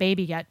haven't met the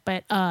baby yet.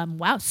 But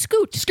wow,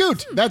 Scoot.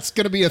 Scoot. That's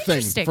going to be a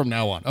thing from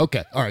now on.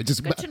 Okay. All right.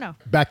 Just good to know.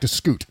 Back to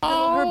Scoot.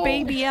 Oh, her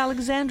baby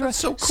Alexandra. That's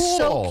so cool.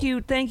 So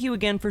cute. Thank you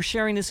again for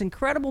sharing this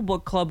incredible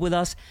book club with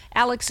us.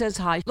 Alex says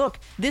hi. Look,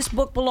 this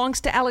book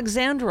belongs to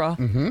Alexandra.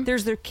 Mm-hmm.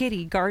 There's their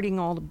kitty guarding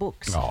all the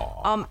books.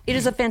 It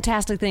is a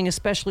fantastic thing,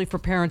 especially for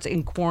parents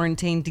in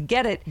quarantine. To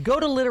get it, go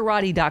to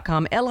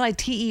literati.com,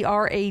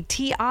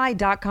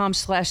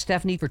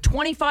 literati.com/Stephanie for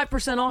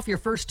 25% off your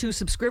first 2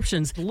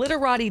 subscriptions.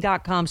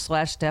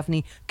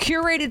 Literati.com/Stephanie.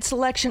 Curated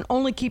selection,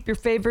 only keep your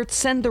favorites.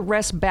 Send the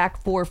rest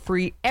back for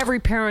free. Every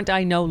parent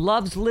I know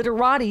loves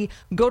Literati.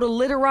 Go to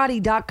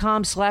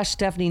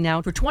literati.com/Stephanie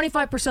now for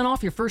 25%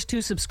 off your first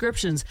 2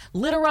 subscriptions.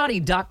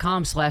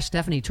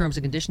 Literati.com/Stephanie. Terms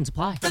and conditions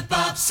apply. The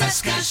Bob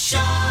Seska Show.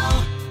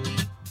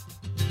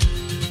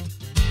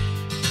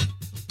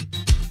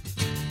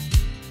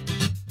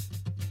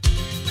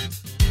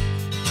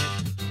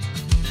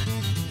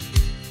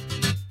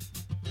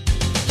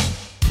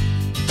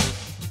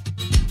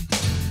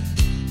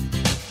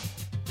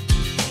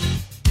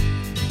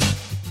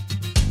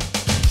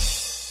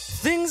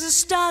 Things are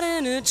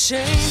starting to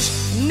change.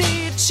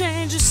 Need a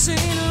change of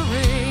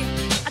scenery.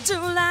 I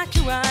don't like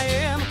who I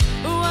am,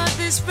 what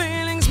these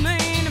feelings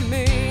mean to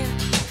me.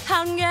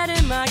 I can get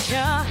in my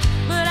car,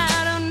 but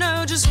I don't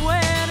know just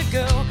where to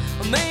go.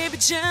 Or maybe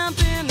jump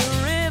in the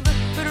river,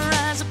 but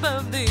rise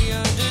above the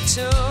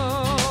undertow.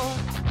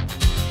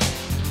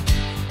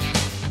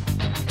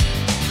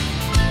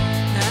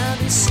 I'll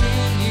be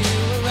seeing you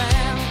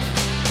around.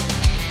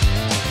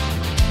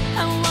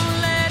 I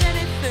won't let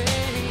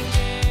anything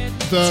get me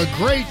The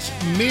great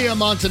Mia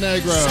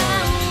Montenegro.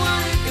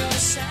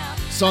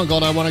 Song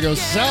called I Want to Go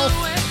South.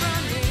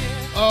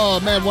 Oh,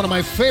 man, one of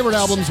my favorite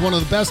albums, one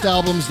of the best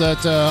albums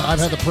that I've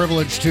had the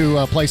privilege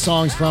to play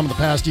songs from the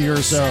past year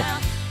or so.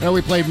 Now,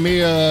 we played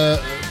Mia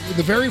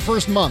the very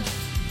first month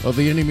of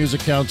the Indie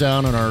Music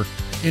Countdown and our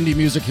indie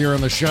music here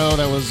on the show.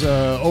 That was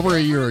over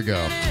a year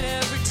ago.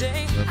 So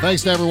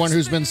thanks to everyone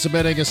who's been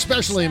submitting,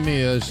 especially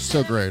Mia. It's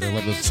so great. I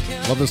love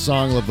this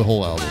song, love the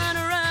whole album.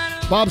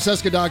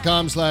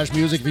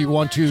 BobCesca.com/music. If you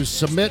want to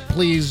submit,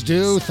 please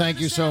do. Thank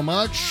you so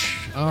much.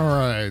 All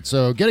right.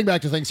 So getting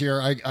back to things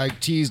here, I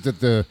teased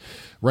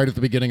right at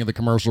the beginning of the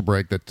commercial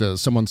break that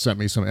someone sent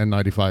me some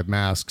N95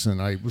 masks, and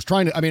I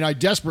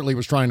desperately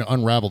was trying to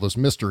unravel this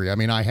mystery. I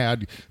mean, I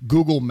had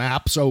Google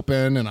Maps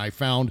open, and I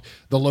found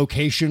the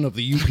location of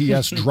the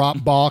UPS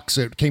drop box.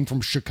 It came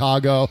from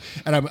Chicago,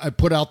 and I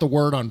put out the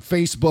word on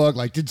Facebook,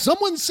 like, did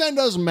someone send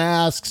us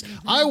masks?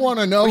 I want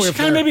to know we should if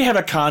kind of maybe have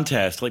a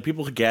contest, like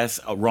people guess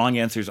wrong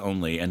answers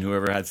only, and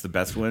whoever has the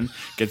best one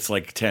gets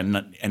like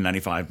 10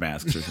 N95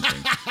 masks or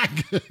something.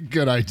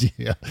 Good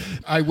idea.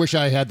 I wish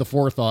I had the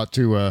forethought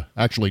to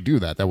actually do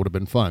that. That would have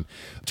been fun.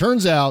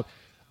 Turns out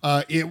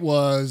it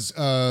was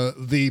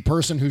the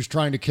person who's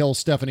trying to kill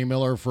Stephanie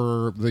Miller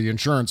for the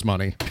insurance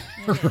money.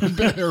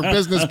 Her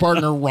business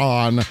partner,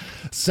 Ron,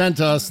 sent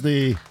us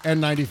the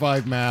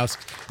N95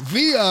 mask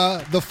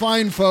via the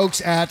fine folks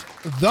at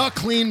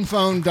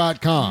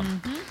thecleanphone.com.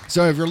 Mm-hmm.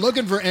 So if you're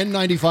looking for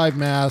N95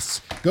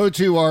 masks, go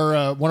to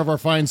our one of our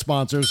fine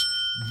sponsors,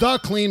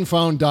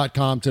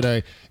 thecleanphone.com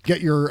today.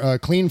 Get your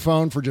Clean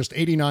Phone for just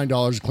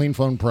 $89, Clean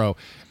Phone Pro,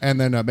 and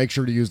then make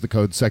sure to use the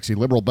code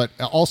SEXYLIBERAL. But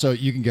also,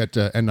 you can get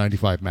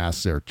N95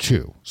 masks there,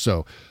 too.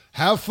 So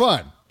have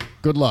fun.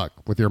 Good luck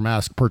with your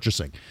mask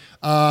purchasing.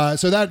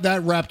 So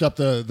that wrapped up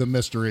the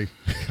mystery.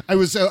 I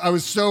was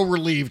so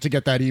relieved to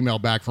get that email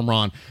back from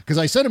Ron because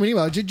I sent him an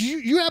email. Did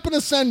you happen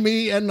to send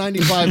me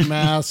N95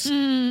 masks?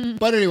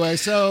 But anyway,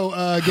 so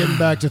getting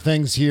back to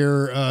things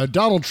here,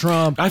 Donald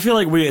Trump. I feel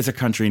like we as a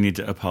country need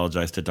to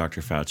apologize to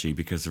Dr. Fauci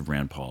because of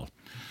Rand Paul.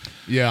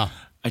 Yeah.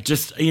 I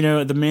just,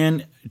 the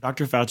man,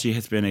 Dr. Fauci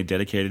has been a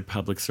dedicated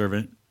public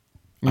servant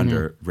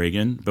under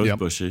Reagan, both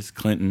Bushes,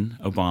 Clinton,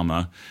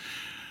 Obama.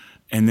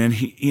 And then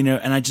he,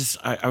 and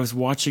I was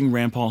watching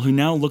Rand Paul, who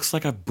now looks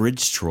like a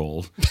bridge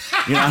troll.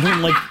 I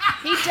don't like.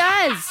 He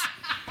does.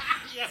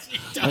 Yes,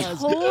 he does.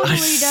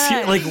 Totally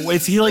does. Like,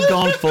 is he like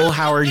gone full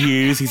Howard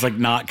Hughes? He's like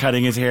not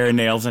cutting his hair and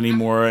nails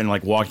anymore, and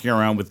like walking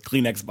around with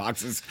Kleenex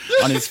boxes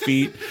on his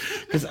feet.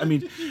 Because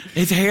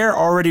his hair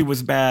already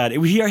was bad.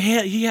 He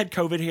had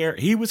COVID hair.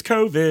 He was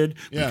COVID.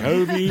 Yeah.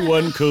 COVID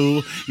wasn't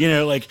cool.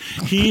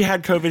 He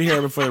had COVID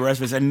hair before the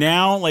rest of us, and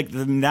now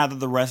now that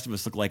the rest of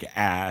us look like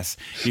ass,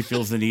 he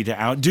feels the need to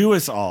outdo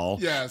us all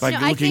by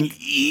looking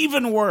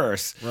even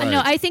worse. Right.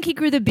 No, I think he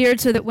grew the beard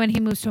so that when he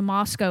moves to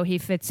Moscow, he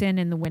fits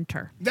in the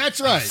winter. That's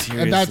right.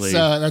 Seriously.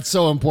 And that's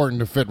so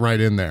important to fit right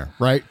in there,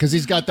 right? Because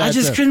he's got that. I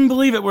just couldn't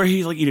believe it where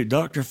he's like,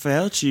 Dr.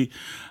 Fauci,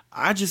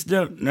 I just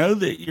don't know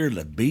that you're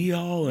the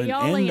be-all and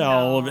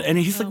end-all of it. And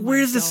he's like,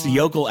 where's this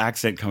yokel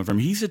accent coming from?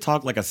 He used to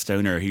talk like a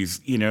stoner.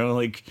 He's,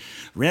 like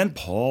Rand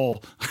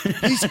Paul.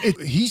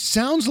 He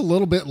sounds a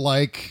little bit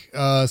like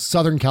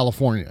Southern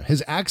California.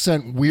 His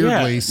accent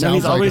weirdly sounds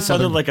he's like always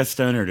sounded like a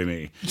stoner to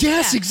me.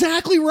 Yes,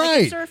 exactly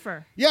right. Like a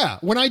surfer. Yeah,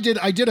 when I did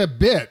a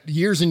bit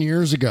years and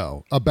years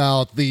ago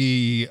about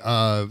it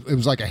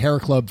was like a hair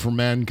club for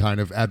men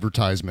kind of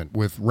advertisement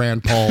with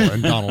Rand Paul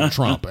and Donald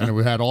Trump, and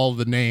it had all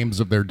the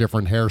names of their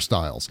different hairstyles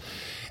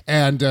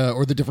and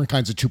or the different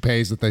kinds of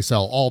toupees that they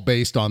sell, all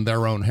based on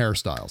their own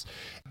hairstyles.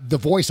 The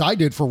voice I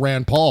did for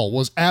Rand Paul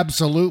was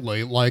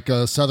absolutely like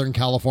a Southern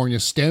California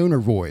stoner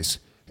voice.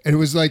 And it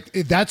was like,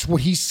 that's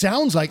what he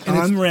sounds like. And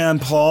I'm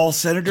Rand Paul,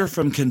 senator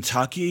from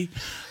Kentucky.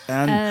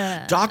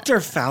 And Dr.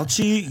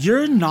 Fauci,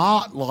 you're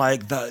not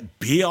like the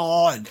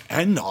be-all and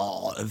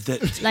end-all of the.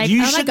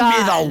 You should be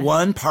the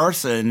one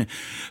person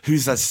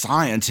who's a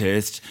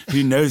scientist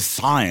who knows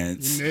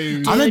science.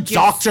 I'm a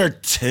doctor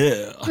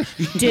too.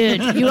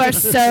 Dude, you are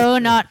so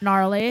not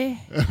gnarly.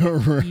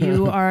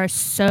 You are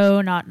so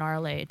not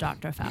gnarly,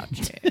 Dr.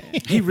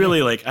 Fauci. He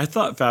really I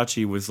thought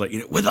Fauci was like,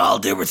 with all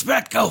due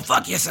respect, go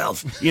fuck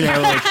yourself.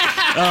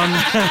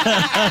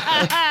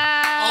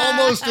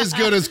 Almost as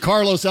good as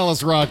Carlos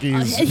Ellis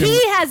Rocky's.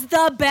 He has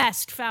the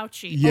best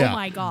Fauci. Yeah, oh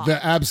my God.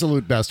 The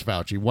absolute best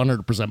Fauci,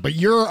 100%. But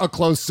you're a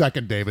close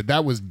second, David.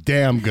 That was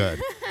damn good.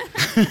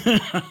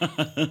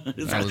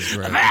 That was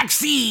great. A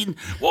vaccine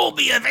won't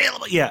be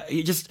available. Yeah,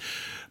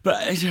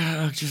 but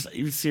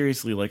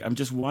seriously, I'm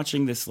just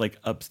watching this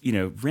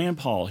Rand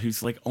Paul,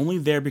 who's only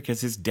there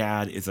because his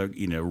dad is a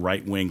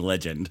right-wing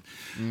legend,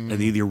 and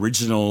the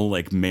original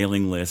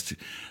mailing list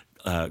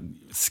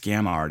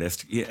scam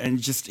artist, and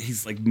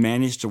he's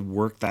managed to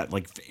work that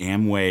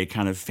Amway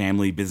kind of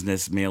family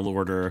business mail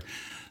order,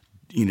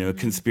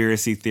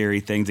 conspiracy theory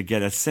thing to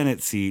get a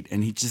Senate seat,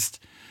 and he just.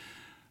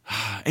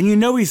 And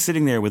he's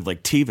sitting there with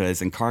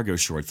Tevas and cargo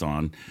shorts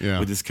on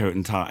with his coat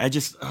and tie.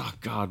 Oh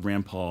God,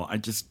 Rand Paul.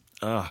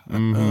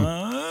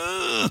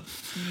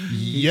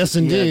 Yes,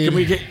 indeed.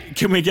 Yeah,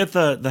 can we get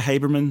the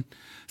Haberman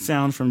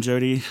sound from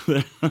Jody?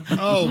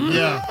 Oh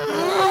yeah.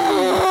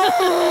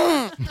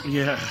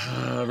 Yeah,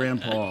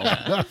 Rand Paul.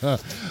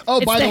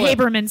 It's by the way,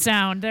 Haberman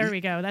sound. There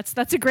we go.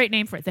 That's a great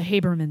name for it. The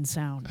Haberman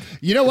sound.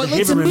 You know what? The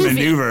Haberman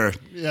maneuver.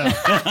 Yeah.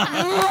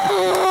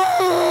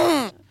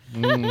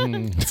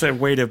 It's a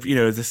way to,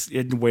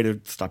 way to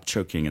stop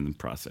choking in the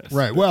process.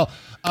 Right. Well,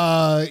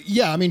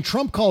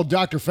 Trump called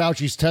Dr.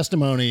 Fauci's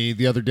testimony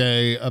the other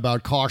day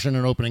about caution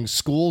in opening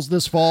schools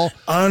this fall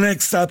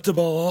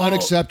unacceptable.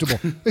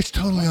 It's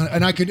totally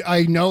and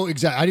I know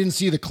exactly. I didn't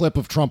see the clip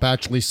of Trump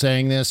actually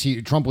saying this.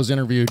 Trump was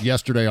interviewed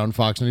yesterday on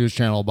Fox News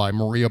Channel by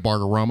Maria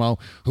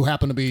Bartiromo, who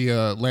happened to be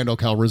Lando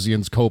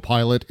Calrissian's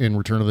co-pilot in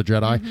Return of the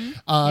Jedi.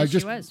 Mm-hmm.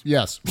 She was.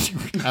 Yes,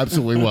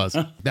 absolutely was.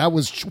 That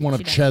was one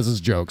of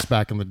Chez's jokes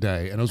back in the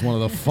day, and it was one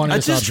of the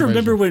funniest. I just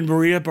remember when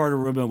Maria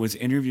Bartiromo was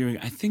interviewing.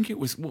 I think it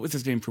was, what was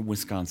his name from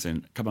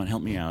Wisconsin? Come on,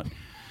 help me out.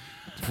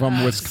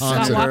 From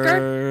Wisconsin. Scott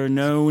Walker?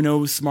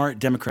 No, smart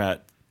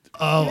Democrat.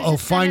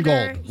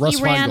 Feingold.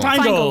 Russ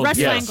Feingold.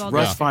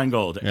 Russ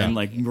Feingold. Yeah. And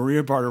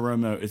Maria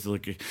Bartiromo is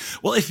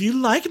well, if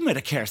you like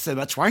Medicare so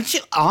much, why aren't you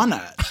on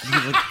it?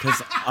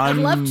 Because I'd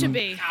love to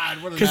be.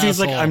 Because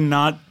he's I'm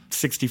not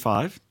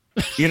 65.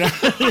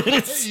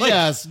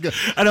 Yes.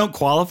 I don't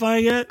qualify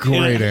yet.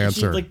 Great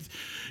answer.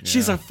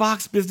 She's a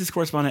Fox business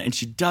correspondent, and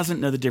she doesn't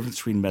know the difference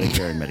between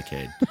Medicare and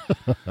Medicaid.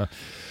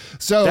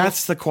 So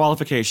that's the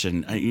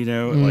qualification,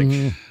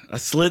 a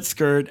slit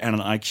skirt and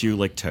an IQ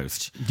like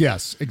toast.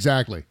 Yes,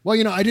 exactly.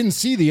 Well, I didn't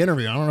see the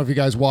interview. I don't know if you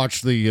guys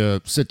watched the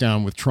sit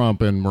down with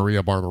Trump and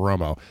Maria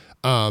Bartiromo,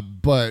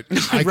 but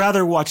I'd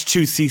rather watch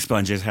two sea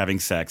sponges having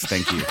sex.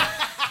 Thank you.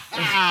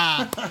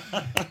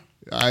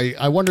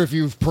 I wonder if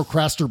you've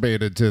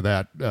procrastinated to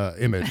that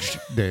image,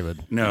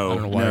 David. No, I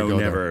don't know why I go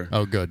never. There.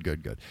 Oh,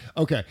 good.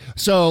 Okay,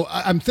 so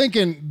I'm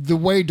thinking the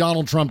way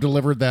Donald Trump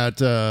delivered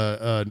that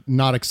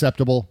not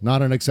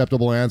an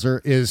acceptable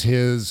answer is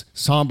his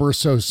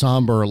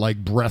somber,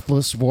 like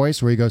breathless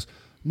voice where he goes,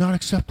 not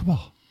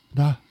acceptable,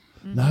 not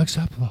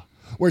acceptable.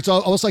 Where it's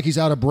almost like he's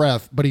out of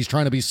breath, but he's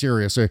trying to be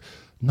serious. So,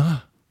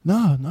 not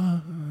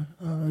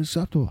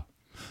acceptable.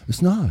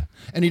 It's not.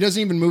 And he doesn't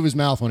even move his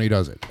mouth when he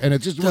does it. And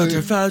it's just...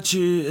 Dr.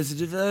 Fauci is...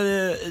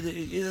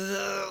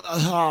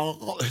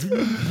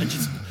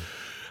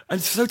 I'm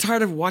so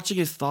tired of watching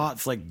his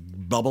thoughts like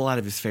bubble out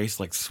of his face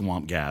like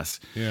swamp gas.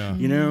 Yeah.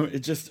 You know, it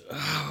just...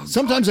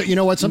 Sometimes, you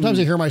know what? Sometimes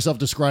I hear myself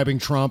describing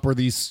Trump or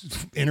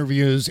these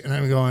interviews and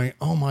I'm going,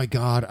 oh my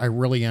God, I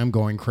really am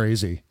going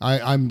crazy.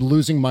 I'm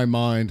losing my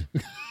mind.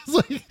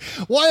 It's like,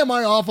 why am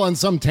I off on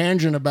some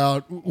tangent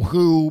about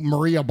who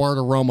Maria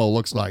Bartiromo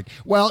looks like?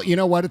 Well, you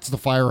know what? It's the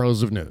fire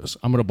hose of news.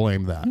 I'm going to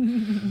blame that.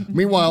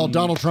 Meanwhile,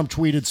 Donald Trump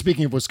tweeted,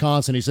 speaking of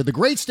Wisconsin, he said, the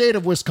great state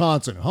of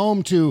Wisconsin,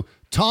 home to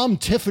Tom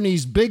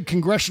Tiffany's big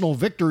congressional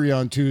victory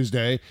on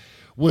Tuesday,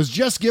 was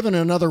just given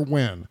another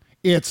win.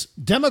 Its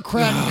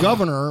Democrat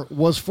governor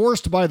was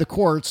forced by the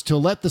courts to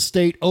let the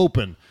state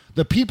open.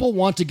 The people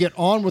want to get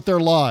on with their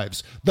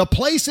lives. The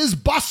place is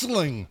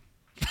bustling.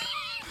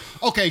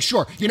 Okay,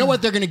 sure. You know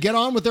what? They're going to get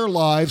on with their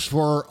lives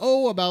for,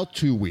 about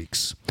 2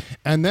 weeks.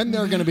 And then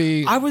they're going to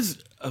be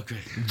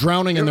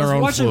drowning in their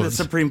own watching fluids.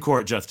 the Supreme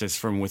Court justice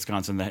from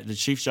Wisconsin, the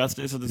Chief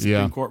Justice of the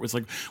Supreme Court was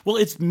like, well,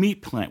 it's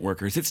meat plant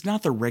workers. It's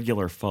not the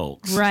regular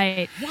folks.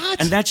 Right.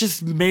 What? And that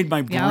just made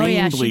my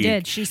brain bleed. She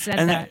did. She said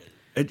and that.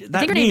 That I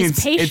think her name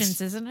is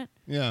Patience, isn't it?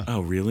 Yeah.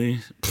 Oh,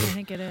 really? I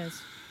think it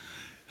is.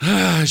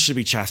 It should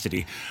be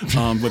Chastity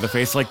with a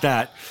face like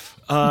that.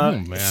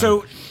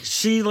 So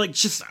she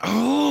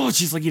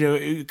she's like,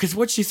 because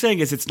what she's saying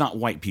is it's not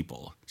white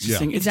people. She's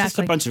saying it's just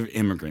a bunch of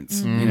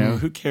immigrants. Mm-hmm. You know,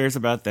 who cares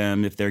about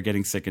them if they're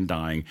getting sick and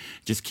dying?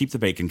 Just keep the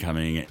bacon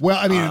coming. Well,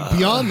 I mean,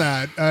 beyond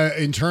that,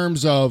 in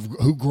terms of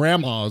who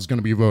grandma is going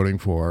to be voting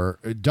for,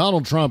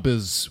 Donald Trump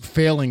is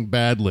failing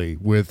badly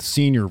with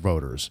senior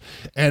voters.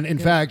 And in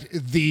fact,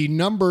 the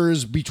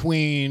numbers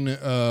between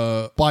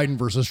Biden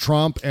versus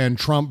Trump and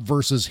Trump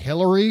versus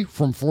Hillary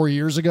from 4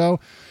 years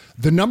ago,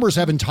 the numbers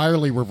have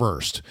entirely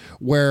reversed,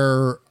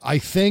 where I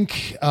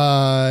think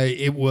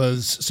it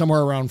was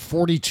somewhere around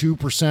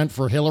 42%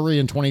 for Hillary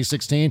in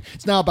 2016.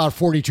 It's now about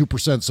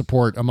 42%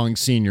 support among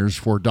seniors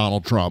for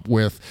Donald Trump,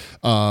 with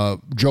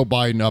Joe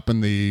Biden up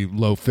in the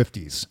low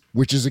 50s,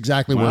 which is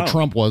exactly where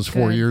Trump was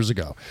 4 years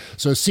ago.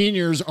 So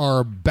seniors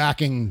are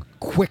backing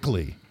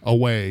quickly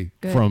away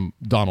from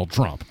Donald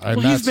Trump. And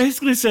he's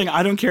basically saying,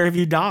 I don't care if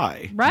you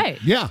die. Right.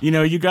 Yeah. You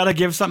know, you got to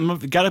give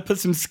something, got to put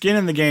some skin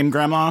in the game,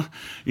 Grandma.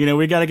 You know,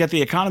 we got to get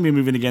the economy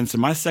moving again so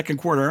my second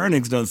quarter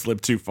earnings don't slip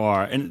too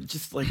far. And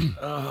just like,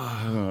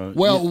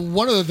 well,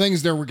 one of the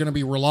things that we're going to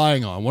be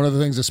relying on, one of the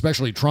things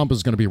especially Trump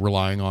is going to be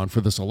relying on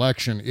for this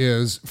election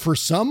is, for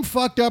some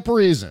fucked up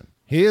reason,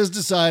 he has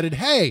decided,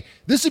 hey,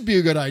 this would be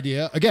a good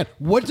idea. Again,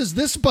 what does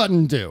this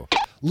button do?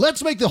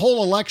 Let's make the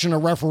whole election a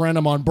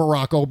referendum on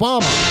Barack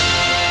Obama.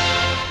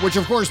 Which,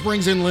 of course,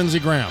 brings in Lindsey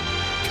Graham.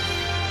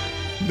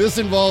 This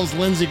involves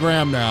Lindsey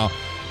Graham now,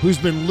 who's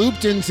been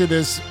looped into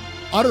this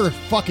utter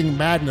fucking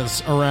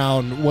madness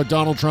around what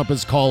Donald Trump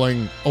is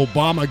calling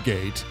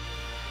Obamagate.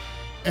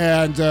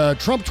 And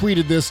Trump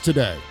tweeted this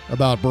today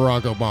about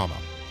Barack Obama.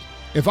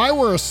 If I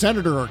were a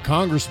senator or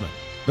congressman,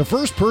 the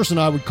first person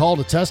I would call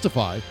to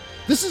testify,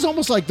 this is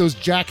almost like those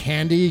Jack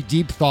Handy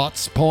Deep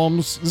Thoughts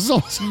poems. This is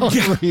almost how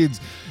it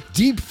reads.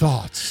 Deep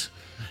Thoughts.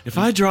 If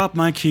I drop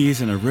my keys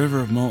in a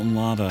river of molten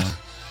lava,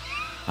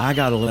 I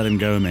gotta let him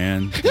go,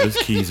 man. Those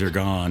keys are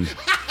gone.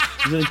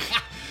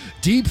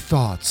 Deep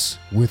Thoughts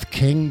with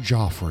King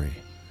Joffrey.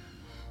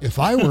 If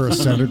I were a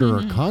senator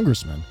or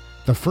congressman,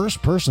 the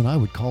first person I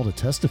would call to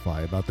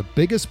testify about the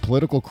biggest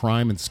political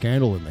crime and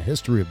scandal in the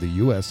history of the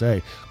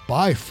USA,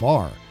 by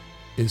far,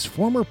 is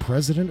former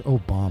President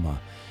Obama.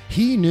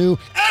 He knew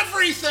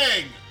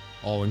everything!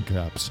 All in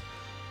caps.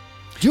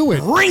 Do it.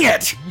 Bring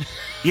it!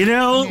 You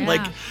know,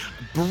 like,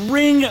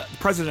 bring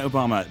President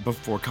Obama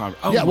before Congress.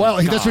 Oh yeah, well,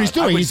 that's what he's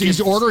doing.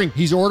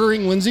 He's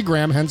ordering Lindsey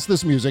Graham, hence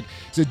this music.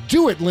 He said,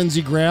 do it,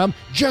 Lindsey Graham.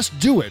 Just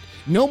do it.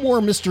 No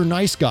more Mr.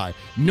 Nice Guy.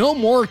 No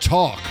more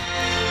talk.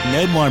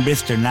 No more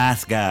Mr.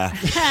 Nice Guy.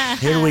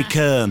 Here we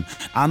come.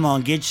 I'm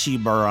going to get you,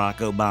 Barack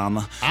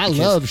Obama. I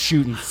love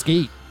shooting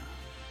skeet.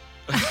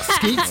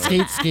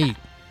 Skeet.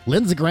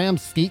 Lindsey Graham,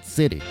 Skeet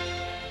City.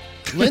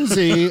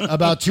 Lindsey,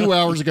 about 2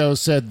 hours ago,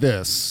 said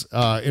this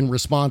in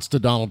response to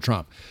Donald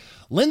Trump.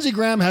 Lindsey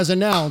Graham has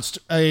announced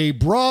a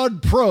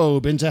broad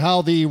probe into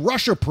how the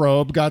Russia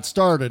probe got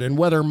started and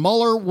whether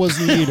Mueller was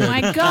needed. Oh,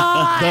 my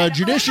God. The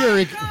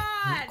judiciary,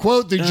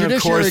 quote, the judiciary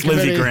of course, committee.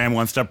 Lindsey Graham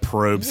wants to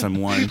probe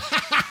someone.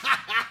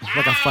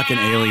 Like a fucking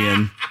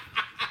alien.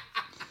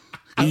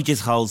 You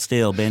just hold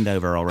still, bend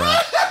over, all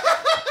right.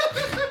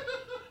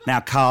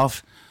 Now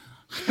cough.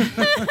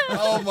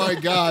 Oh my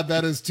God,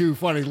 that is too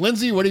funny.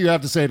 Lindsay, what do you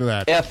have to say to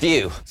that? F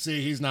you.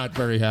 See, he's not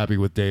very happy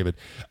with David.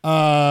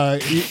 So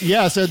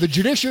the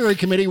Judiciary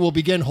Committee will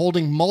begin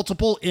holding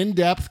multiple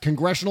in-depth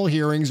congressional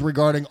hearings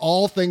regarding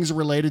all things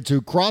related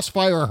to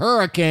Crossfire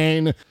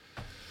Hurricane.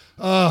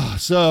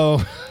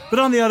 But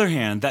on the other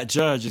hand, that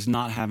judge is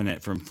not having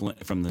it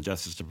from the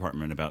Justice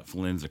Department about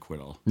Flynn's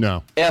acquittal.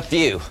 No. F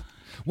you.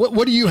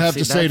 What do you have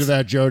to say to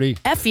that, Jody?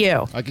 F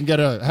you. I can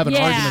have an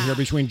argument here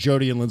between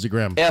Jody and Lindsey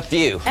Graham. F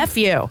you. F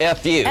you.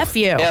 F you. F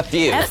you. F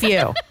you. F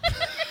you.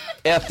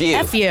 F you.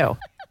 F you.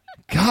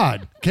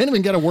 God, can't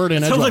even get a word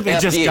in. It sounds like they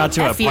just got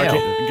to F a you.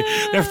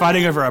 parking. They're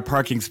fighting over a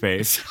parking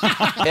space.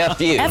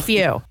 F you. F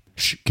you.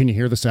 Shh, can you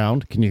hear the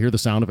sound? Can you hear the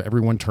sound of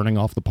everyone turning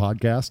off the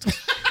podcast?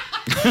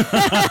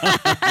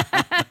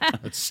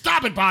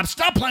 Stop it, Bob.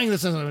 Stop playing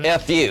this.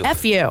 F you.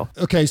 F you.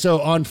 Okay,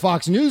 so on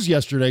Fox News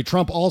yesterday,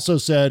 Trump also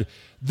said,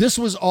 this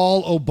was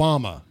all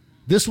Obama.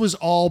 This was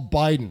all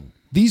Biden.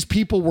 These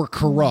people were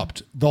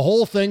corrupt. The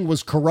whole thing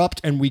was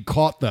corrupt, and we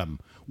caught them.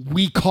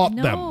 We caught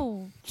them.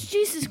 No.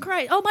 Jesus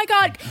Christ. Oh, my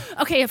God.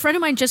 Okay, a friend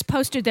of mine just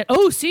posted that,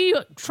 see,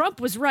 Trump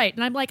was right.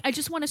 And I'm like, I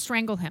just want to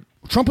strangle him.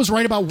 Trump was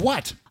right about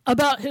what?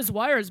 About his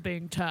wires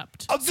being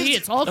tapped. See,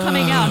 it's all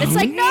coming out. It's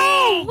like,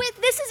 no,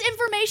 this is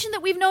information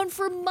that we've known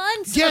for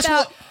months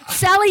about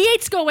Sally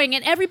Yates going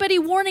and everybody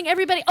warning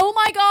everybody. Oh,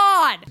 my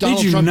God. They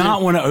do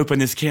not want to open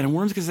this can of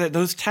worms because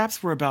those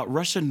taps were about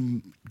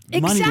Russian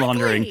money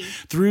laundering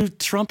through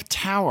Trump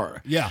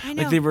Tower. Yeah. I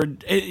know. Like they were,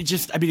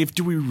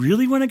 do we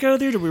really want to go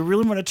there? Do we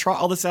really want to try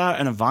all this out?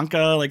 And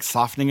Ivanka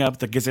softening up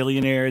the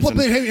gazillionaires. Well,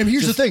 and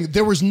here's the thing.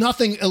 There was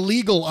nothing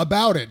illegal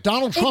about it.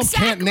 Donald Trump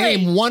can't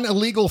name one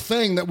illegal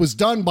thing that was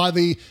done by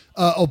the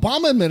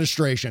Obama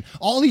administration.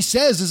 All he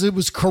says is it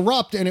was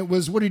corrupt, and it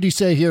was, what did he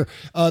say here?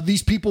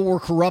 These people were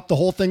corrupt. The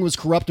whole thing was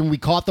corrupt, and we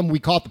caught them. We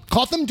caught them.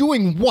 Caught them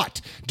doing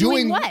what?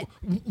 Doing what?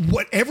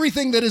 What?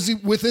 Everything that is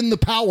within the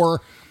power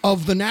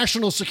of the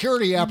national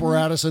security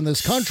apparatus in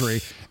this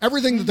country.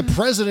 Everything that the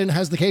president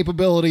has the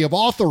capability of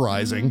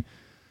authorizing.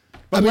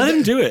 But let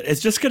him do it. It's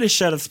just going to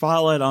shed a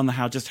spotlight on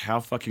how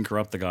fucking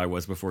corrupt the guy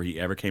was before he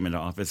ever came into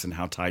office and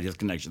how tight his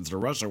connections to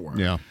Russia were.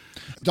 Yeah.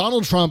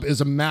 Donald Trump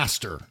is a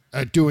master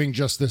at doing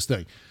just this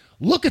thing.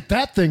 Look at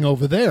that thing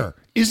over there.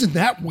 Isn't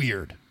that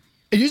weird?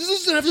 He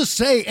doesn't have to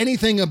say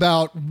anything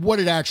about what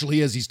it actually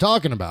is he's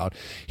talking about.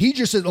 He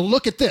just said,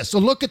 look at this.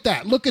 Look at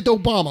that. Look at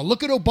Obama.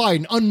 Look at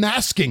Biden.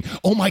 Unmasking.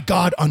 Oh, my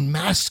God,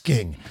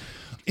 unmasking.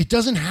 It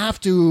doesn't have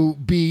to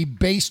be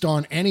based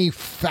on any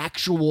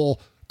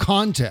factual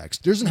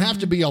context. There doesn't have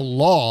to be a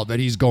law that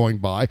he's going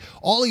by.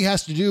 All he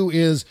has to do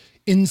is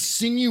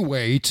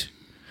insinuate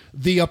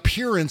the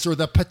appearance or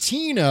the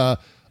patina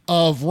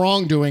of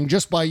wrongdoing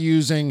just by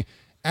using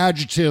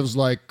adjectives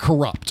like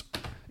corrupt.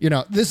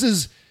 This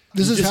is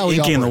how he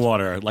operates. In the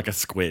water like a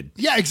squid.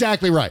 Yeah,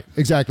 exactly right.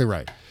 Exactly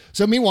right.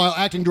 So meanwhile,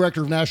 Acting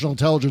Director of National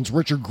Intelligence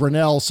Richard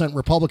Grenell sent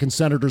Republican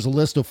senators a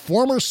list of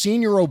former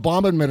senior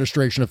Obama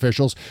administration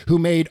officials who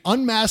made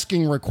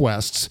unmasking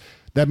requests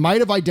that might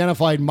have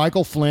identified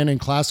Michael Flynn in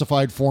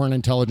classified foreign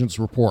intelligence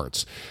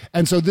reports.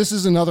 And so this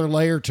is another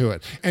layer to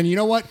it. And you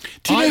know what?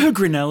 Do you know who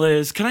Grinnell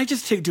is? Can I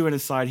just do an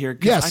aside here?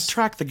 Yes. I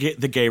track the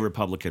gay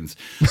Republicans.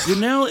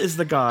 Grinnell is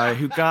the guy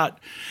who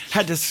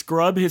had to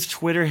scrub his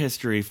Twitter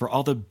history for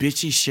all the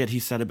bitchy shit he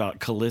said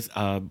about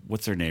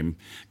what's her name?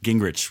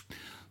 Gingrich.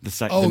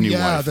 The new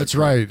wife. That's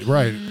right.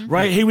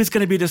 Right. He was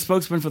going to be the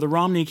spokesman for the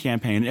Romney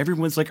campaign.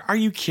 Everyone's like, are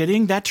you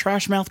kidding? That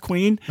trash mouth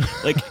queen?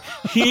 Like,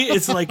 he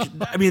is like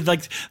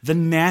the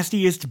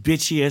nastiest,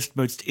 bitchiest,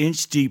 most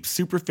inch deep,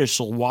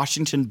 superficial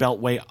Washington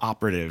Beltway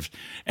operative.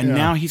 And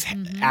now he's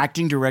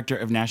acting director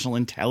of national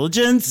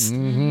intelligence.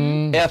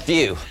 Mm-hmm. F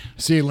you.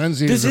 See,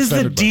 Lindsay This is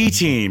the D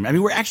team. I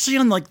mean, we're actually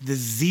on like the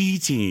Z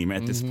team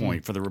at this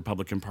point for the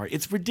Republican Party.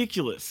 It's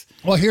ridiculous.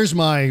 Well, here's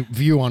my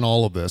view on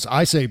all of this.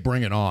 I say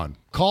bring it on.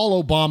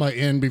 Call Obama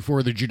in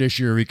before the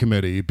Judiciary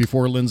Committee,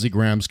 before Lindsey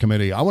Graham's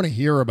committee. I want to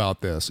hear about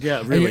this.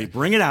 Yeah, really.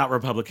 Bring it out,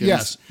 Republicans.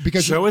 Yes,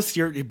 because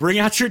bring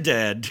out your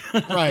dead.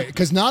 Right,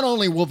 because not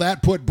only will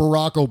that put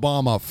Barack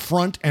Obama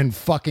front and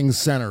fucking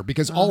center,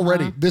 because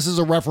already this is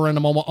a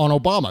referendum on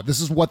Obama.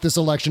 This is what this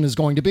election is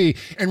going to be.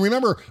 And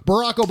remember,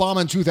 Barack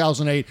Obama in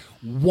 2008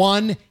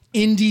 won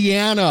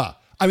Indiana.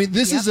 I mean,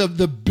 this is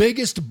the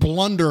biggest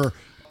blunder,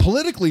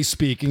 politically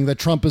speaking, that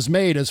Trump has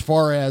made as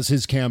far as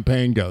his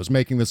campaign goes,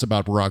 making this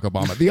about Barack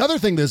Obama. The other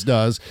thing this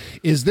does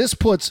is this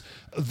puts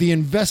the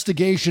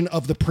investigation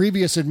of the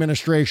previous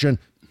administration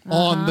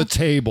on the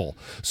table.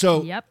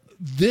 So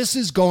this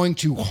is going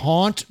to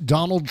haunt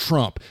Donald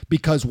Trump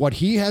because what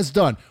he has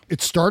done,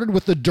 it started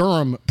with the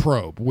Durham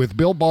probe, with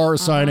Bill Barr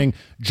assigning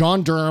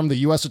John Durham, the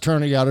U.S.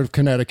 attorney out of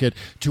Connecticut,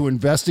 to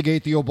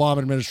investigate the Obama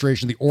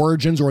administration, the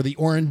origins or the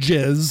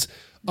oranges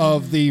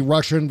of the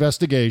Russia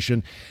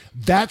investigation.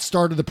 That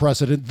started the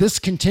precedent. This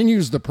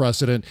continues the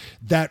precedent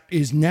that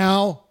is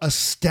now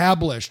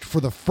established for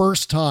the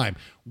first time.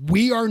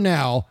 We are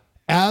now,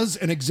 as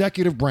an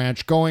executive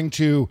branch, going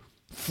to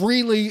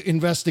freely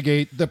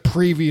investigate the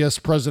previous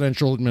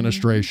presidential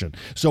administration.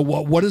 So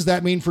what does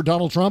that mean for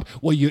Donald Trump?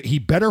 Well, he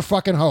better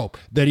fucking hope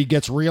that he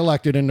gets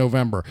reelected in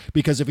November,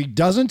 because if he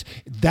doesn't,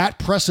 that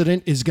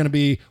precedent is going to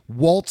be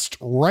waltzed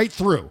right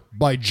through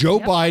by Joe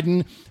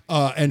Biden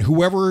and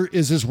whoever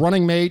is his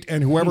running mate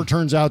and whoever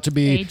turns out to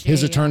be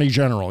his attorney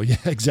general. Yeah,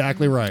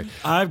 exactly right.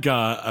 I've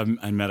got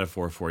a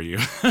metaphor for you.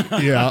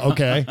 Yeah,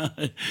 okay.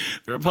 The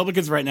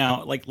Republicans right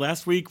now, like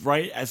last week,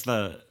 right as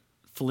the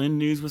Flynn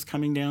news was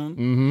coming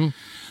down,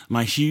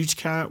 my huge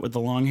cat with the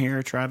long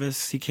hair,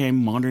 Travis, he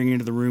came wandering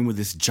into the room with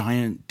this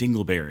giant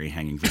dingleberry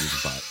hanging from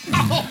his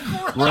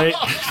butt. Right?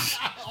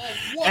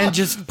 And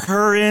just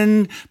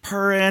purring,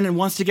 and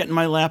wants to get in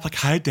my lap, like,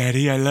 hi,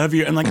 Daddy, I love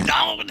you. And like,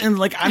 no. And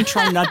like, I'm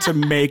trying not to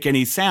make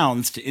any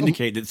sounds to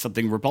indicate that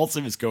something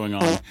repulsive is going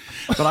on.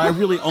 But I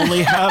really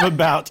only have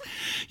about,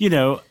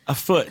 a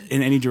foot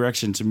in any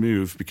direction to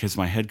move because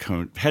my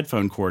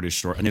headphone cord is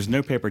short and there's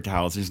no paper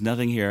towels. There's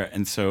nothing here.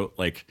 And so,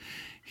 like,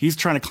 he's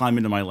trying to climb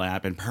into my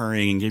lap and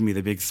purring and giving me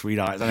the big sweet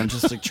eyes. And I'm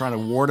just like trying to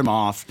ward him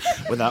off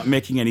without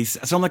making any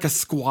sense. So I'm like a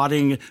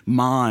squatting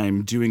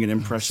mime doing an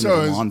impression of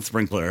a lawn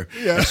sprinkler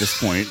at this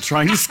point,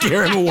 trying to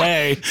scare him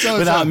away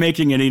without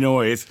making any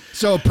noise.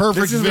 So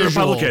perfect this is visual.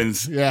 The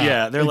Republicans.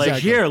 Yeah, they're exactly.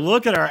 like, here,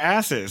 look at our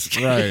asses.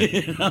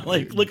 Right.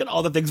 Like, look at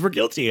all the things we're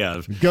guilty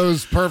of.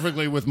 Goes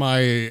perfectly with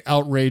my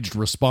outraged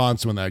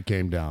response when that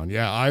came down.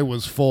 Yeah, I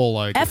was full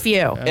like... F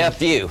you.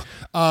 F you.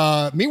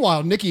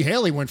 Meanwhile, Nikki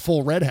Haley went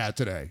full red hat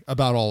today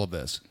about all of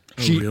this.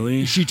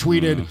 Really? She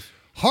tweeted,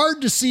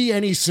 hard to see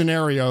any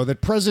scenario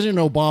that President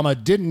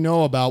Obama didn't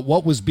know about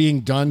what was being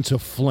done to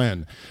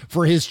Flynn.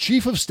 For his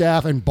chief of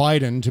staff and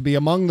Biden to be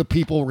among the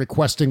people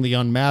requesting the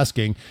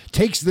unmasking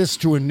takes this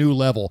to a new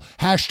level.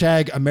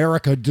 Hashtag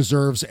America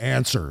deserves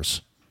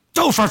answers.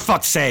 Oh, for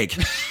fuck's sake.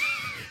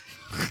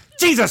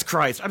 Jesus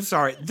Christ, I'm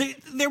sorry.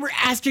 They were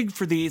asking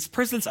for the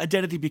president's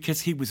identity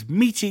because he was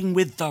meeting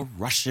with the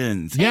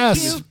Russians.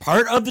 Yes. He was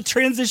part of the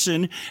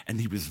transition, and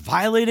he was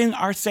violating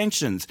our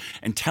sanctions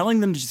and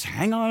telling them to just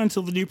hang on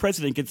until the new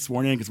president gets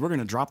sworn in because we're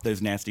going to drop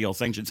those nasty old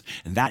sanctions,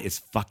 and that is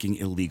fucking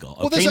illegal.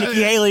 Okay,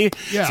 Nikki Haley,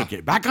 so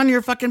get back on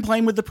your fucking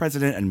plane with the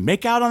president and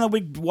make out on the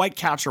big white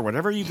couch or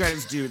whatever you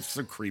guys do. It's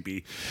so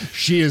creepy.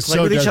 She is like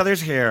so with each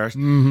other's hair.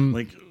 Mm-hmm.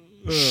 Like...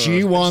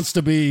 She wants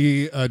to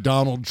be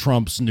Donald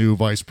Trump's new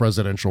vice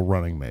presidential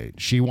running mate.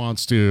 She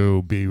wants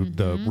to be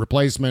the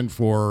replacement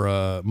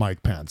for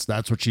Mike Pence.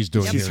 That's what she's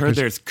doing. She's heard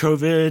there's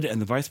COVID in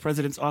the vice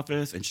president's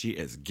office, and she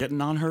is getting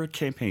on her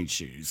campaign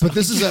shoes. But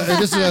this is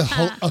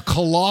a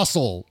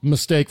colossal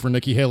mistake for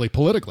Nikki Haley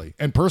politically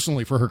and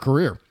personally for her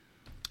career.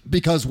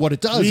 Because what it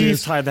does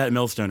is tie that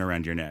millstone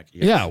around your neck.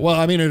 Yes. Yeah, well,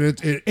 I mean,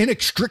 it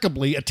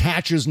inextricably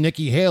attaches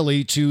Nikki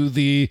Haley to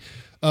the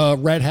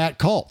Red Hat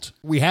cult.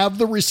 We have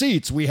the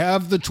receipts, we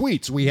have the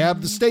tweets, we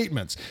have the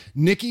statements.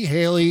 Nikki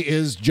Haley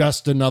is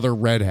just another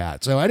Red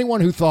Hat. So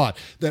anyone who thought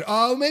that,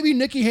 maybe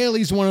Nikki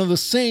Haley's one of the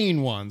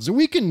sane ones,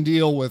 we can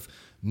deal with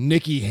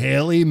Nikki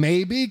Haley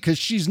maybe, because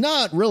she's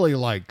not really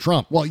like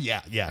Trump. Well,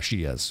 yeah,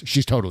 she is.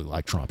 She's totally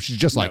like Trump. She's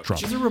just like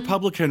Trump. She's a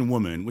Republican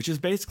woman, which is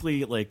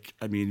basically like,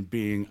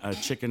 being a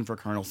chicken for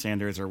Colonel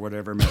Sanders or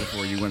whatever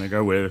metaphor you want to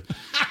go with.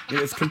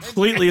 It's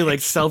completely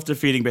like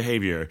self-defeating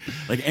behavior.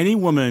 Like any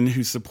woman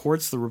who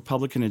supports the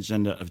Republican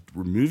agenda of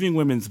removing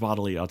women's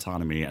bodily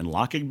autonomy and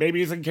locking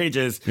babies in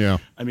cages. Yeah.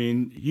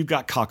 You've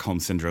got Cockholm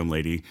syndrome,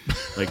 lady.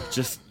 Like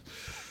just...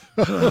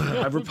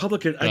 a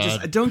Republican,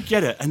 I don't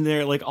get it. And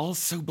they're like all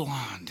so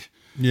blonde.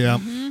 Yeah.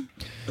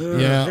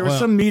 There was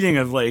some meeting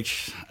of like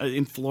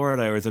in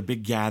Florida. It was a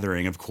big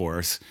gathering, of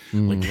course,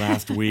 like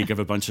last week of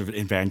a bunch of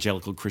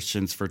evangelical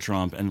Christians for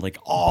Trump, and like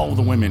all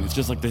the women. It's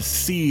just like this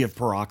sea of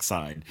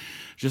peroxide.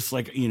 Just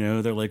like,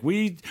 they're like,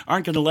 we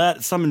aren't going to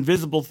let some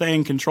invisible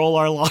thing control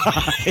our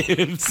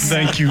lives.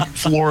 Thank you,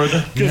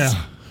 Florida.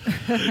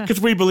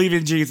 Because we believe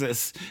in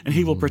Jesus and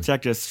he will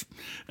protect us.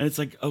 And it's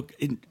like,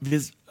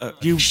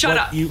 shut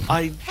up. Shut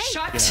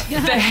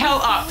the hell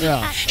up.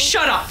 Yeah.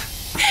 Shut up.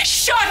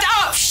 Shut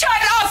up. Shut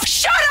up.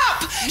 Shut up.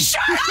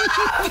 Shut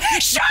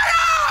up. Shut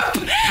up.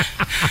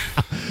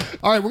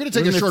 All right, we're going to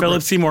take a short Philip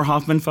break. Seymour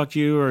Hoffman, fuck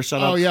you, or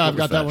shut up. Oh, yeah, I've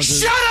got that one too.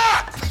 Shut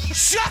up.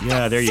 Shut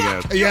Yeah, there you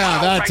go.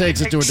 Yeah, that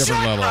takes it to a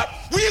different level.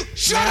 Will you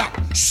shut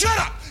up? Shut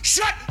up.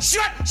 Shut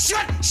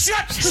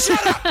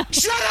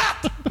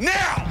up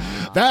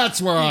now.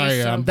 That's where I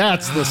am.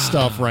 That's the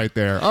stuff right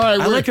there. All right,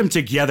 I like them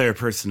together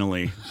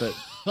personally, but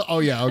oh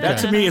yeah, okay. That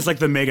to me is like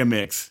the mega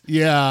mix.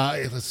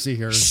 Yeah, let's see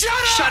here. Shut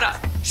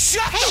up.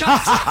 Shut up. Shut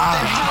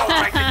up.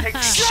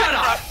 Shut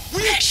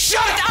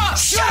up.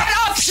 Shut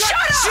up. Shut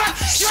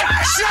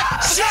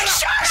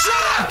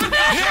up.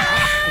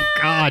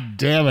 God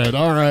damn it.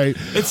 All right.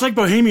 It's like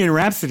Bohemian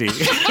Rhapsody.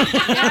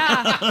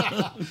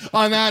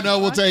 On that note,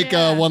 we'll take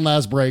one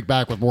last break.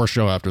 Back with more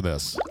show after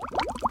this.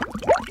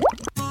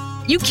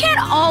 You can't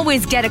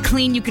always get a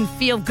clean you can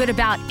feel good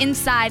about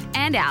inside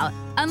and out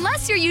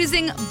unless you're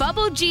using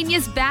Bubble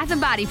Genius Bath and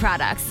Body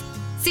products.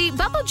 See,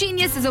 Bubble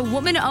Genius is a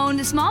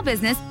woman-owned small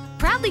business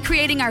proudly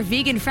creating our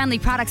vegan-friendly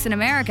products in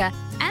America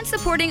and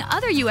supporting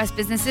other U.S.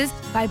 businesses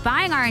by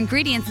buying our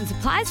ingredients and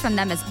supplies from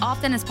them as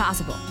often as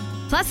possible.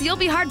 Plus, you'll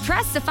be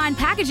hard-pressed to find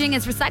packaging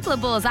as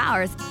recyclable as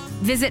ours.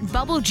 Visit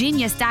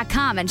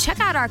BubbleGenius.com and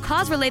check out our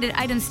cause-related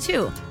items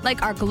too,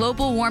 like our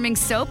global warming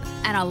soap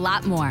and a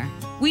lot more.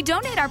 We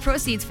donate our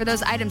proceeds for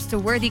those items to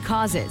worthy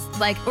causes,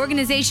 like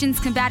organizations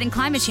combating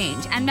climate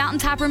change and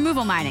mountaintop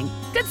removal mining.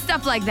 Good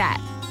stuff like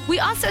that. We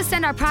also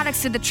send our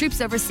products to the troops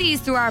overseas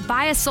through our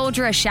Buy a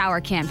Soldier a Shower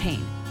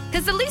campaign.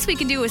 Because the least we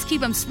can do is keep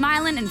them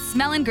smiling and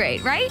smelling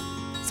great, right?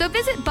 So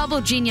visit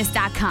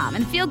BubbleGenius.com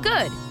and feel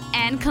good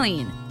and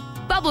clean.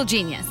 Bubble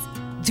Genius,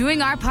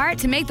 doing our part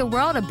to make the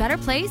world a better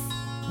place,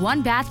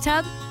 one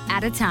bathtub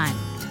at a time.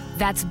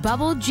 That's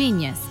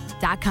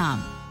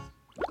BubbleGenius.com.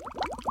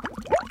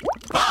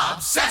 Bob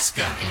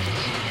Cesca.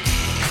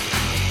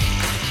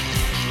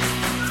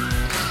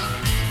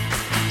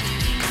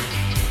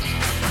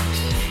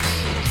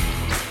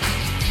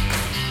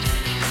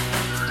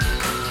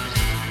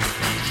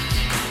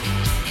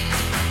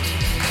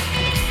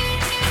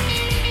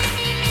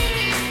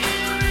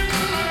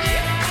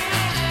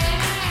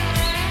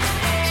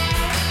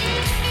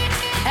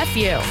 F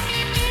you.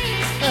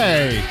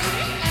 Hey,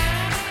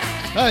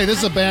 this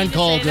is a band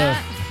called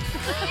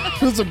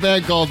this is a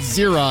band called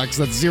Xerox.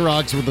 That's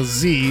Xerox with a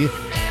Z,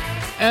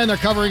 and they're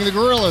covering the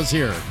Gorillaz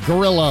here.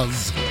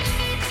 Gorillaz,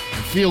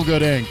 Feel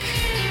Good Inc.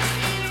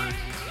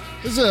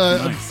 This is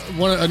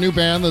a new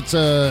band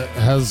that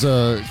has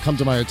come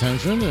to my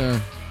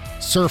attention.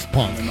 Surf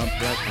punk.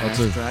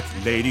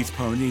 Ladies,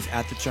 ponies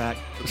at the track.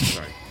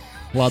 Sorry.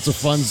 Lots of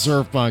fun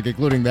surf punk,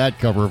 including that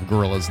cover of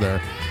Gorillaz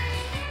there.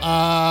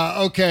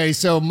 Okay,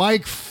 so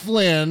Mike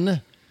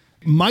Flynn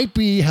might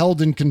be held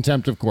in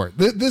contempt of court.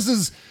 This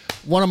is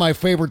one of my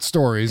favorite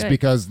stories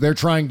because they're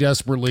trying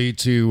desperately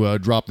to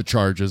drop the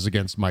charges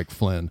against Mike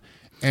Flynn.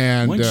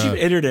 And once you've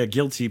entered a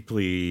guilty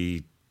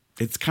plea,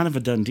 it's kind of a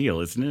done deal,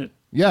 isn't it?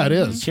 Yeah, it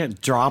is. You can't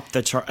drop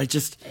the charge.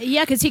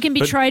 Yeah, because he can be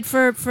tried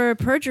for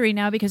perjury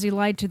now because he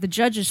lied to the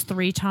judges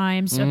 3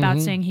 times about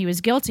saying he was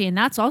guilty, and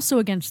that's also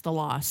against the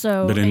law.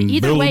 So but in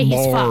either Bill way,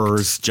 he's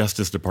Barr's fucked.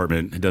 Justice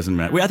Department, it doesn't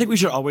matter. I think we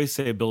should always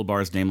say Bill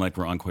Barr's name like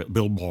we're on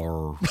Bill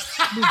Barr.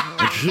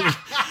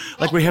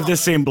 like we have the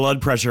same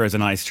blood pressure as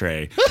an ice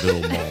tray.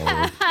 Bill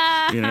Barr.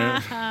 You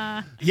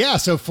know? Yeah,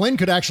 so Flynn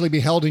could actually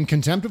be held in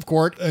contempt of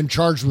court and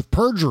charged with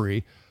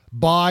perjury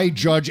by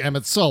Judge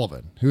Emmett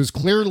Sullivan, who's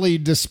clearly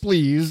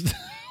displeased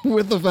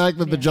with the fact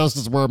that the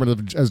Justice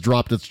Department has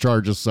dropped its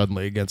charges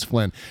suddenly against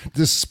Flynn,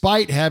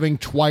 despite having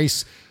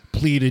twice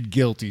pleaded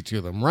guilty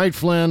to them. Right,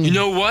 Flynn? You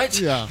know what?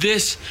 Yeah.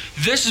 This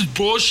is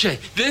bullshit.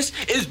 This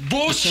is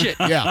bullshit.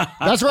 Yeah,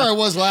 that's where I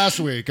was last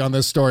week on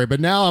this story. But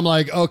now I'm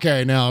like,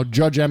 okay, now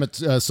Judge Emmett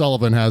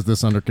Sullivan has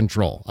this under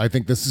control. I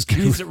think this is good.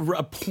 He's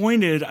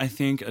appointed, I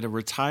think, a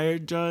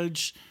retired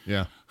judge.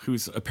 Yeah.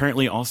 Who's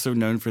apparently also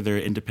known for their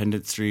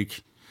independent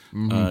streak.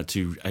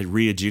 To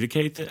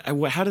re-adjudicate that.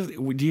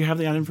 Do you have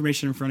that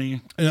information in front of you?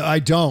 I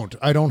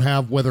don't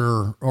have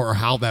whether or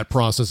how that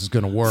process is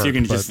going to work. So you're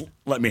going to just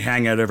let me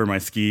hang out over my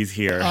skis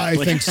here. I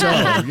think so.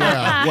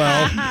 Yeah.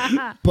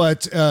 Well,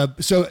 but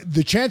so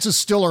the chances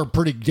still are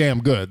pretty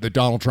damn good that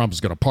Donald Trump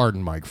is going to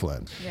pardon Mike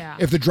Flynn. Yeah.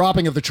 If the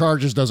dropping of the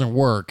charges doesn't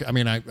work, I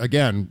mean,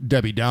 again,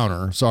 Debbie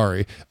Downer,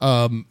 sorry.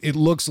 It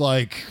looks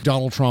like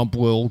Donald Trump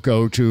will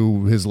go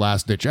to his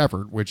last-ditch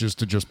effort, which is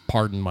to just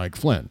pardon Mike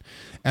Flynn.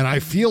 And I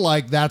feel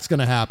like that's going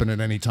to happen at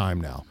any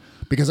time now.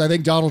 Because I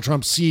think Donald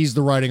Trump sees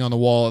the writing on the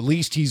wall. At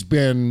least he's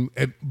been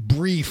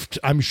briefed,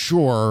 I'm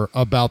sure,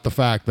 about the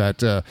fact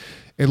that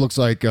it looks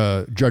like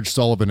Judge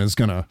Sullivan is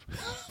going to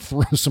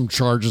throw some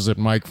charges at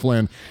Mike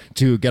Flynn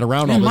to get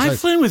around all this. Mike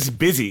Flynn was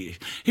busy.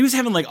 He was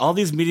having like all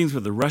these meetings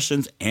with the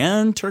Russians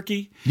and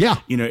Turkey. Yeah.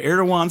 You know,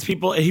 Erdogan's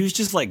people. He was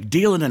just like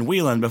dealing and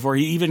wheeling before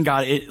he even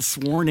got it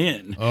sworn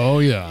in. Oh,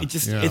 yeah.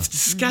 It's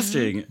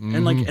disgusting.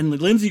 And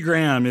Lindsey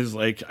Graham is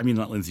like, I mean,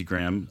 not Lindsey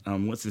Graham.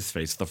 What's his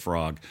face? The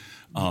frog.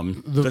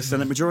 The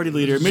Senate Majority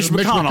Leader, Mitch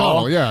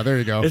McConnell. Yeah, there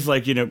you go. It's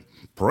like,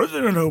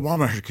 President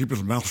Obama should keep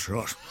his mouth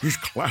shut. He's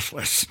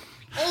classless.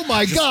 Oh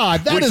my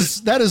God,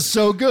 that is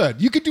so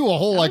good. You could do a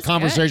whole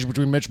conversation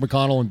between Mitch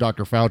McConnell and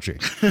Dr. Fauci.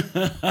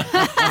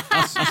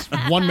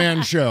 One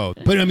man show.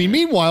 But I mean,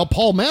 meanwhile,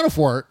 Paul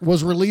Manafort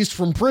was released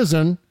from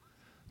prison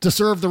to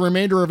serve the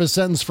remainder of his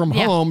sentence from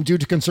home due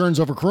to concerns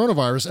over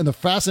coronavirus. And the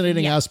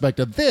fascinating aspect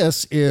of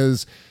this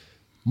is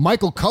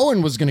Michael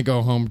Cohen was going to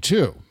go home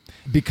too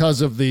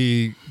because of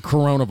the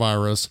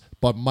coronavirus,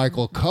 but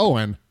Michael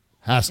Cohen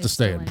has to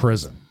stay in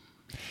prison.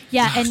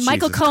 Yeah, and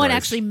Michael Jesus Cohen Christ.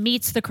 actually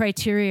meets the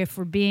criteria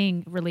for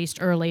being released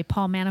early.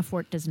 Paul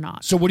Manafort does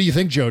not. So what do you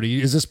think,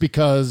 Jody? Is this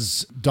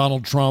because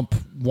Donald Trump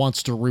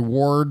wants to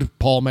reward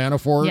Paul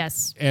Manafort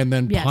Yes. and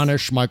then Yes.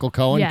 punish Michael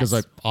Cohen? Yes.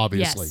 Because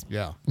obviously,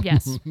 Yes.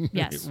 yeah.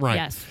 Yes.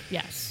 Right.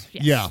 Yes.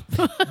 Yeah.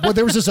 Well,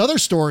 there was this other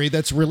story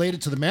that's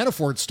related to the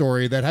Manafort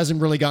story that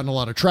hasn't really gotten a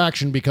lot of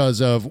traction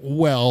because of,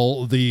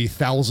 well, the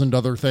 1,000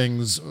 other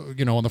things,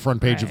 on the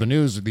front page of the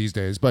news these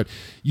days. But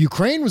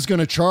Ukraine was going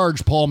to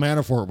charge Paul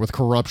Manafort with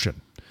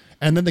corruption.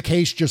 And then the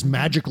case just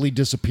magically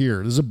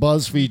disappeared. This is a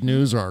BuzzFeed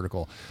News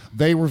article.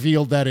 They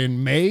revealed that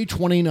in May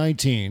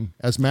 2019,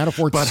 as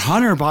Manafort... But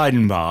Hunter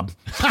Biden, Bob.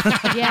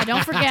 Yeah,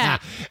 don't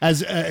forget.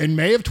 In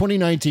May of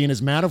 2019,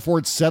 as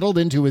Manafort settled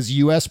into his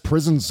U.S.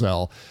 prison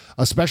cell,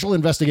 a special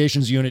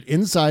investigations unit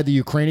inside the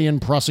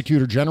Ukrainian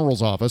Prosecutor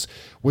General's office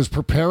was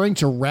preparing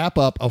to wrap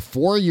up a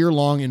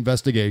 4-year-long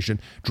investigation,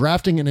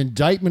 drafting an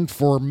indictment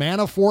for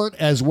Manafort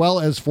as well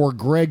as for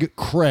Greg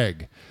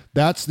Craig.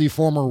 That's the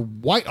former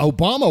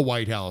Obama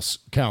White House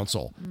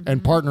counsel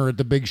and partner at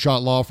the big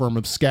shot law firm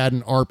of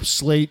Skadden, Arp,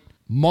 Slate,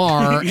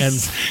 Marr, and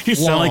You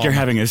sound like you're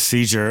having a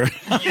seizure.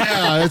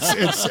 Yeah,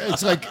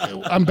 it's like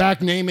I'm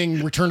back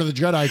naming Return of the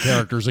Jedi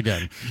characters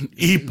again.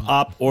 Eep,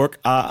 op,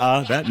 orc,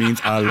 that means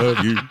I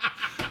love you.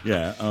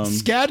 Yeah.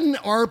 Skadden,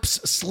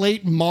 Arps,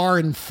 Slate, Marr,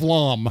 and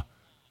Flom.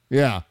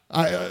 Yeah.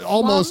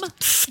 Almost.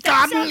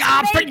 Skadden,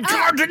 Arp,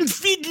 Garden,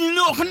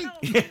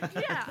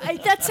 Yeah,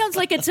 that sounds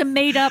like it's a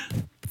made-up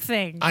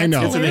thing. I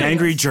know. It's an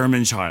angry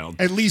German child.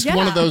 At least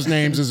one of those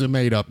names is a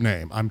made-up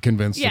name. I'm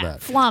convinced of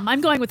that. Flom. I'm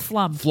going with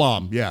Flom.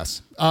 Flom,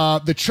 yes.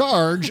 The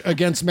charge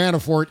against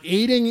Manafort,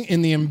 aiding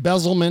in the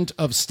embezzlement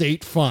of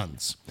state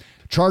funds.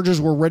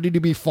 Charges were ready to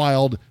be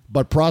filed,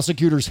 but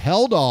prosecutors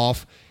held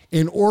off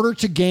in order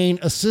to gain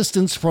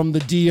assistance from the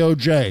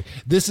DOJ.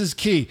 This is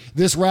key.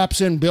 This wraps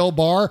in Bill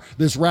Barr.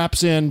 This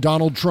wraps in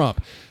Donald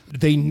Trump.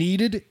 They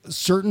needed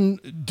certain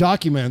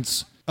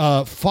documents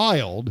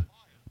filed,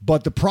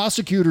 but the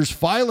prosecutors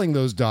filing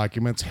those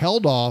documents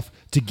held off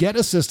to get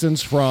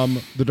assistance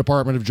from the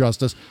Department of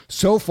Justice.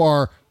 So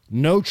far,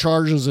 no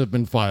charges have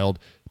been filed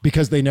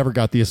because they never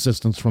got the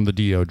assistance from the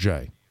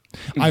DOJ.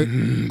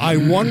 I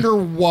wonder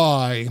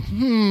why.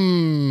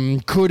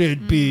 Could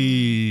it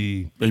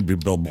be? Maybe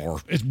Bill Barr.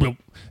 It's Bill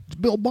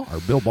Barr.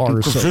 Bill Barr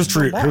is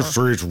history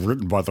is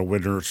written by the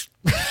winners.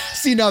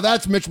 See, now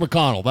that's Mitch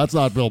McConnell. That's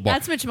not Bill Barr.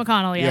 That's Mitch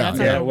McConnell. Yeah,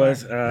 it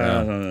was.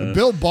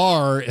 Bill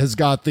Barr has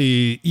got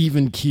the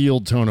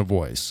even-keeled tone of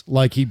voice.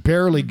 Like he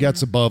barely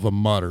gets above a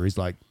mutter. He's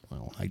like,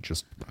 well, it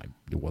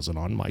wasn't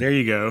on my. There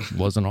you go. It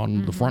wasn't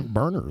on the front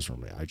burners for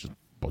me. I just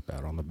put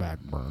that on the back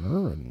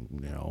burner, and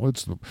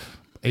it's the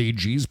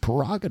AG's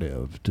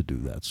prerogative to do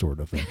that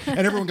sort of thing. And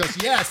everyone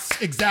goes, yes,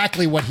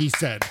 exactly what he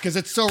said, because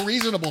it's so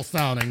reasonable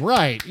sounding.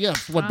 Right.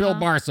 Yes, what Bill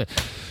Barr said.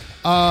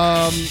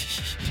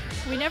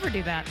 We never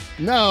do that.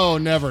 No,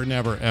 never,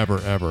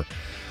 ever.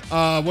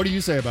 What do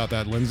you say about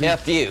that, Lindsay?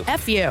 F you.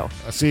 F you.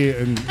 See,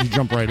 and you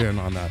jump right in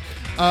on that.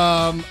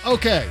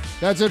 Okay,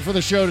 that's it for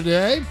the show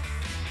today.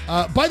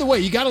 By the way,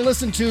 you got to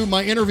listen to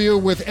my interview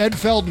with Ed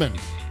Feldman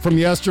from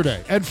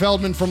yesterday. Ed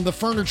Feldman from The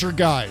Furniture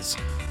Guys.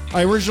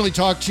 I originally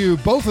talked to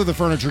both of the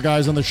Furniture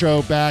Guys on the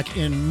show back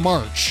in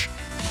March,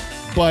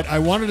 but I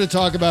wanted to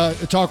talk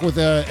with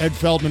Ed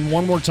Feldman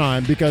one more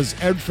time because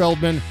Ed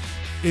Feldman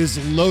is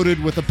loaded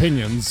with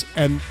opinions,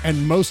 and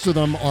most of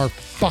them are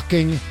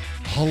fucking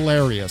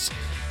hilarious.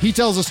 He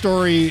tells a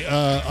story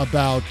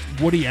about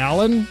Woody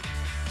Allen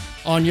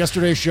on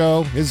yesterday's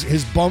show,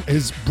 his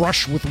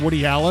brush with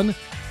Woody Allen.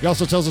 He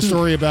also tells a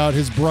story about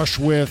his brush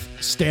with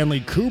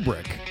Stanley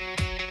Kubrick,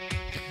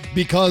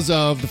 because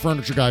of the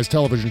Furniture Guys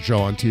television show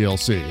on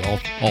TLC,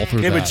 all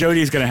through that. Yeah, but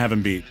Jody's going to have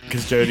him beat,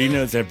 because Jody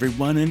knows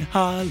everyone in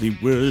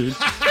Hollywood.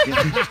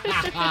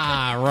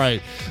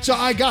 Right. So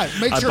I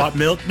bought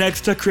milk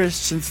next to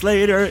Christian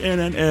Slater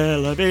in an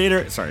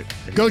elevator. Sorry.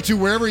 Go to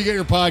wherever you get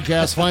your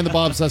podcast, find The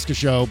Bob Cesca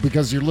Show,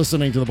 because you're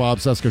listening to The Bob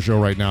Cesca Show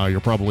right now. You're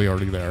probably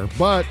already there.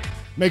 But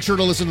make sure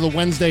to listen to the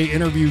Wednesday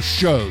interview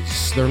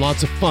shows. They're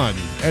lots of fun.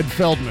 Ed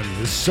Feldman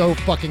is so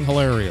fucking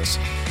hilarious.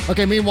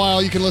 Okay,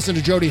 meanwhile, you can listen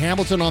to Jody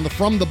Hamilton on the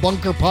From the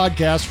Bunker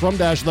podcast,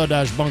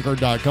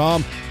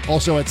 from-the-bunker.com,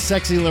 also at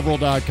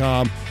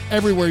sexyliberal.com,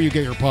 everywhere you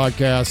get your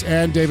podcasts,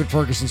 and David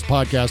Ferguson's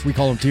podcast. We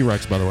call him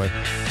T-Rex, by the way.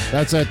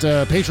 That's at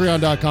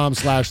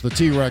patreon.com/the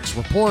T-Rex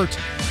Report.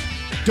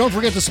 Don't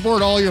forget to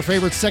support all your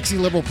favorite Sexy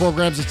Liberal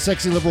programs at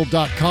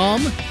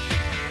sexyliberal.com.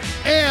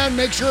 And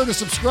make sure to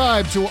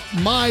subscribe to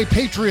my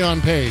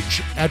Patreon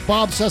page at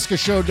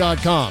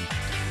bobcescashow.com.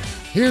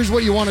 Here's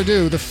what you want to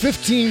do. The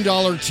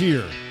 $15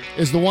 tier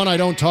is the one I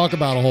don't talk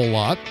about a whole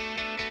lot,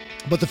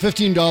 but the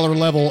 $15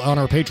 level on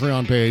our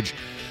Patreon page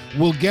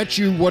will get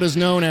you what is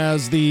known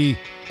as the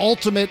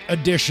ultimate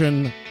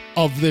edition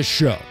of this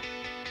show.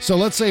 So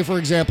let's say, for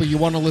example, you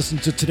want to listen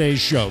to today's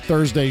show,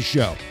 Thursday's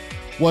show.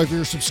 Well, if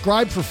you're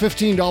subscribed for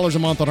 $15 a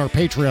month on our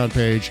Patreon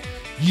page,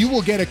 you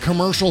will get a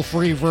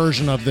commercial-free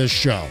version of this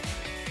show.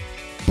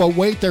 But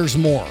wait, there's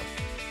more.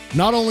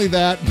 Not only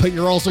that, but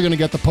you're also going to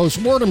get the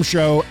post-mortem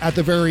show at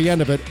the very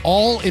end of it,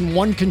 all in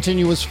one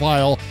continuous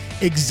file,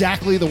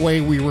 exactly the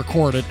way we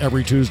record it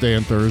every Tuesday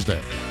and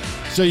Thursday.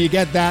 So you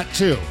get that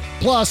too.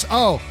 Plus,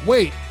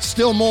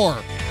 still more.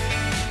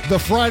 The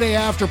Friday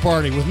after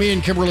party with me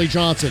and Kimberly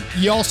Johnson.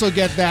 You also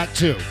get that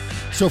too.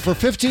 So for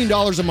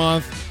 $15 a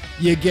month,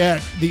 you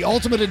get the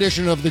ultimate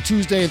edition of the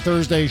Tuesday and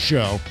Thursday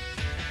show.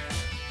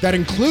 That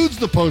includes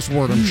the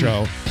post-mortem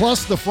show,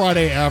 plus the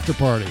Friday after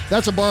party.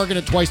 That's a bargain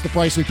at twice the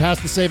price. We pass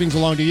the savings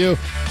along to you.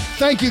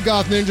 Thank you,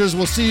 Goth Ninjas.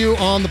 We'll see you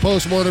on the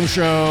post-mortem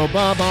show.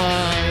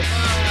 Bye-bye.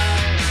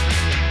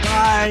 Bye.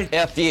 Bye.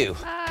 F you.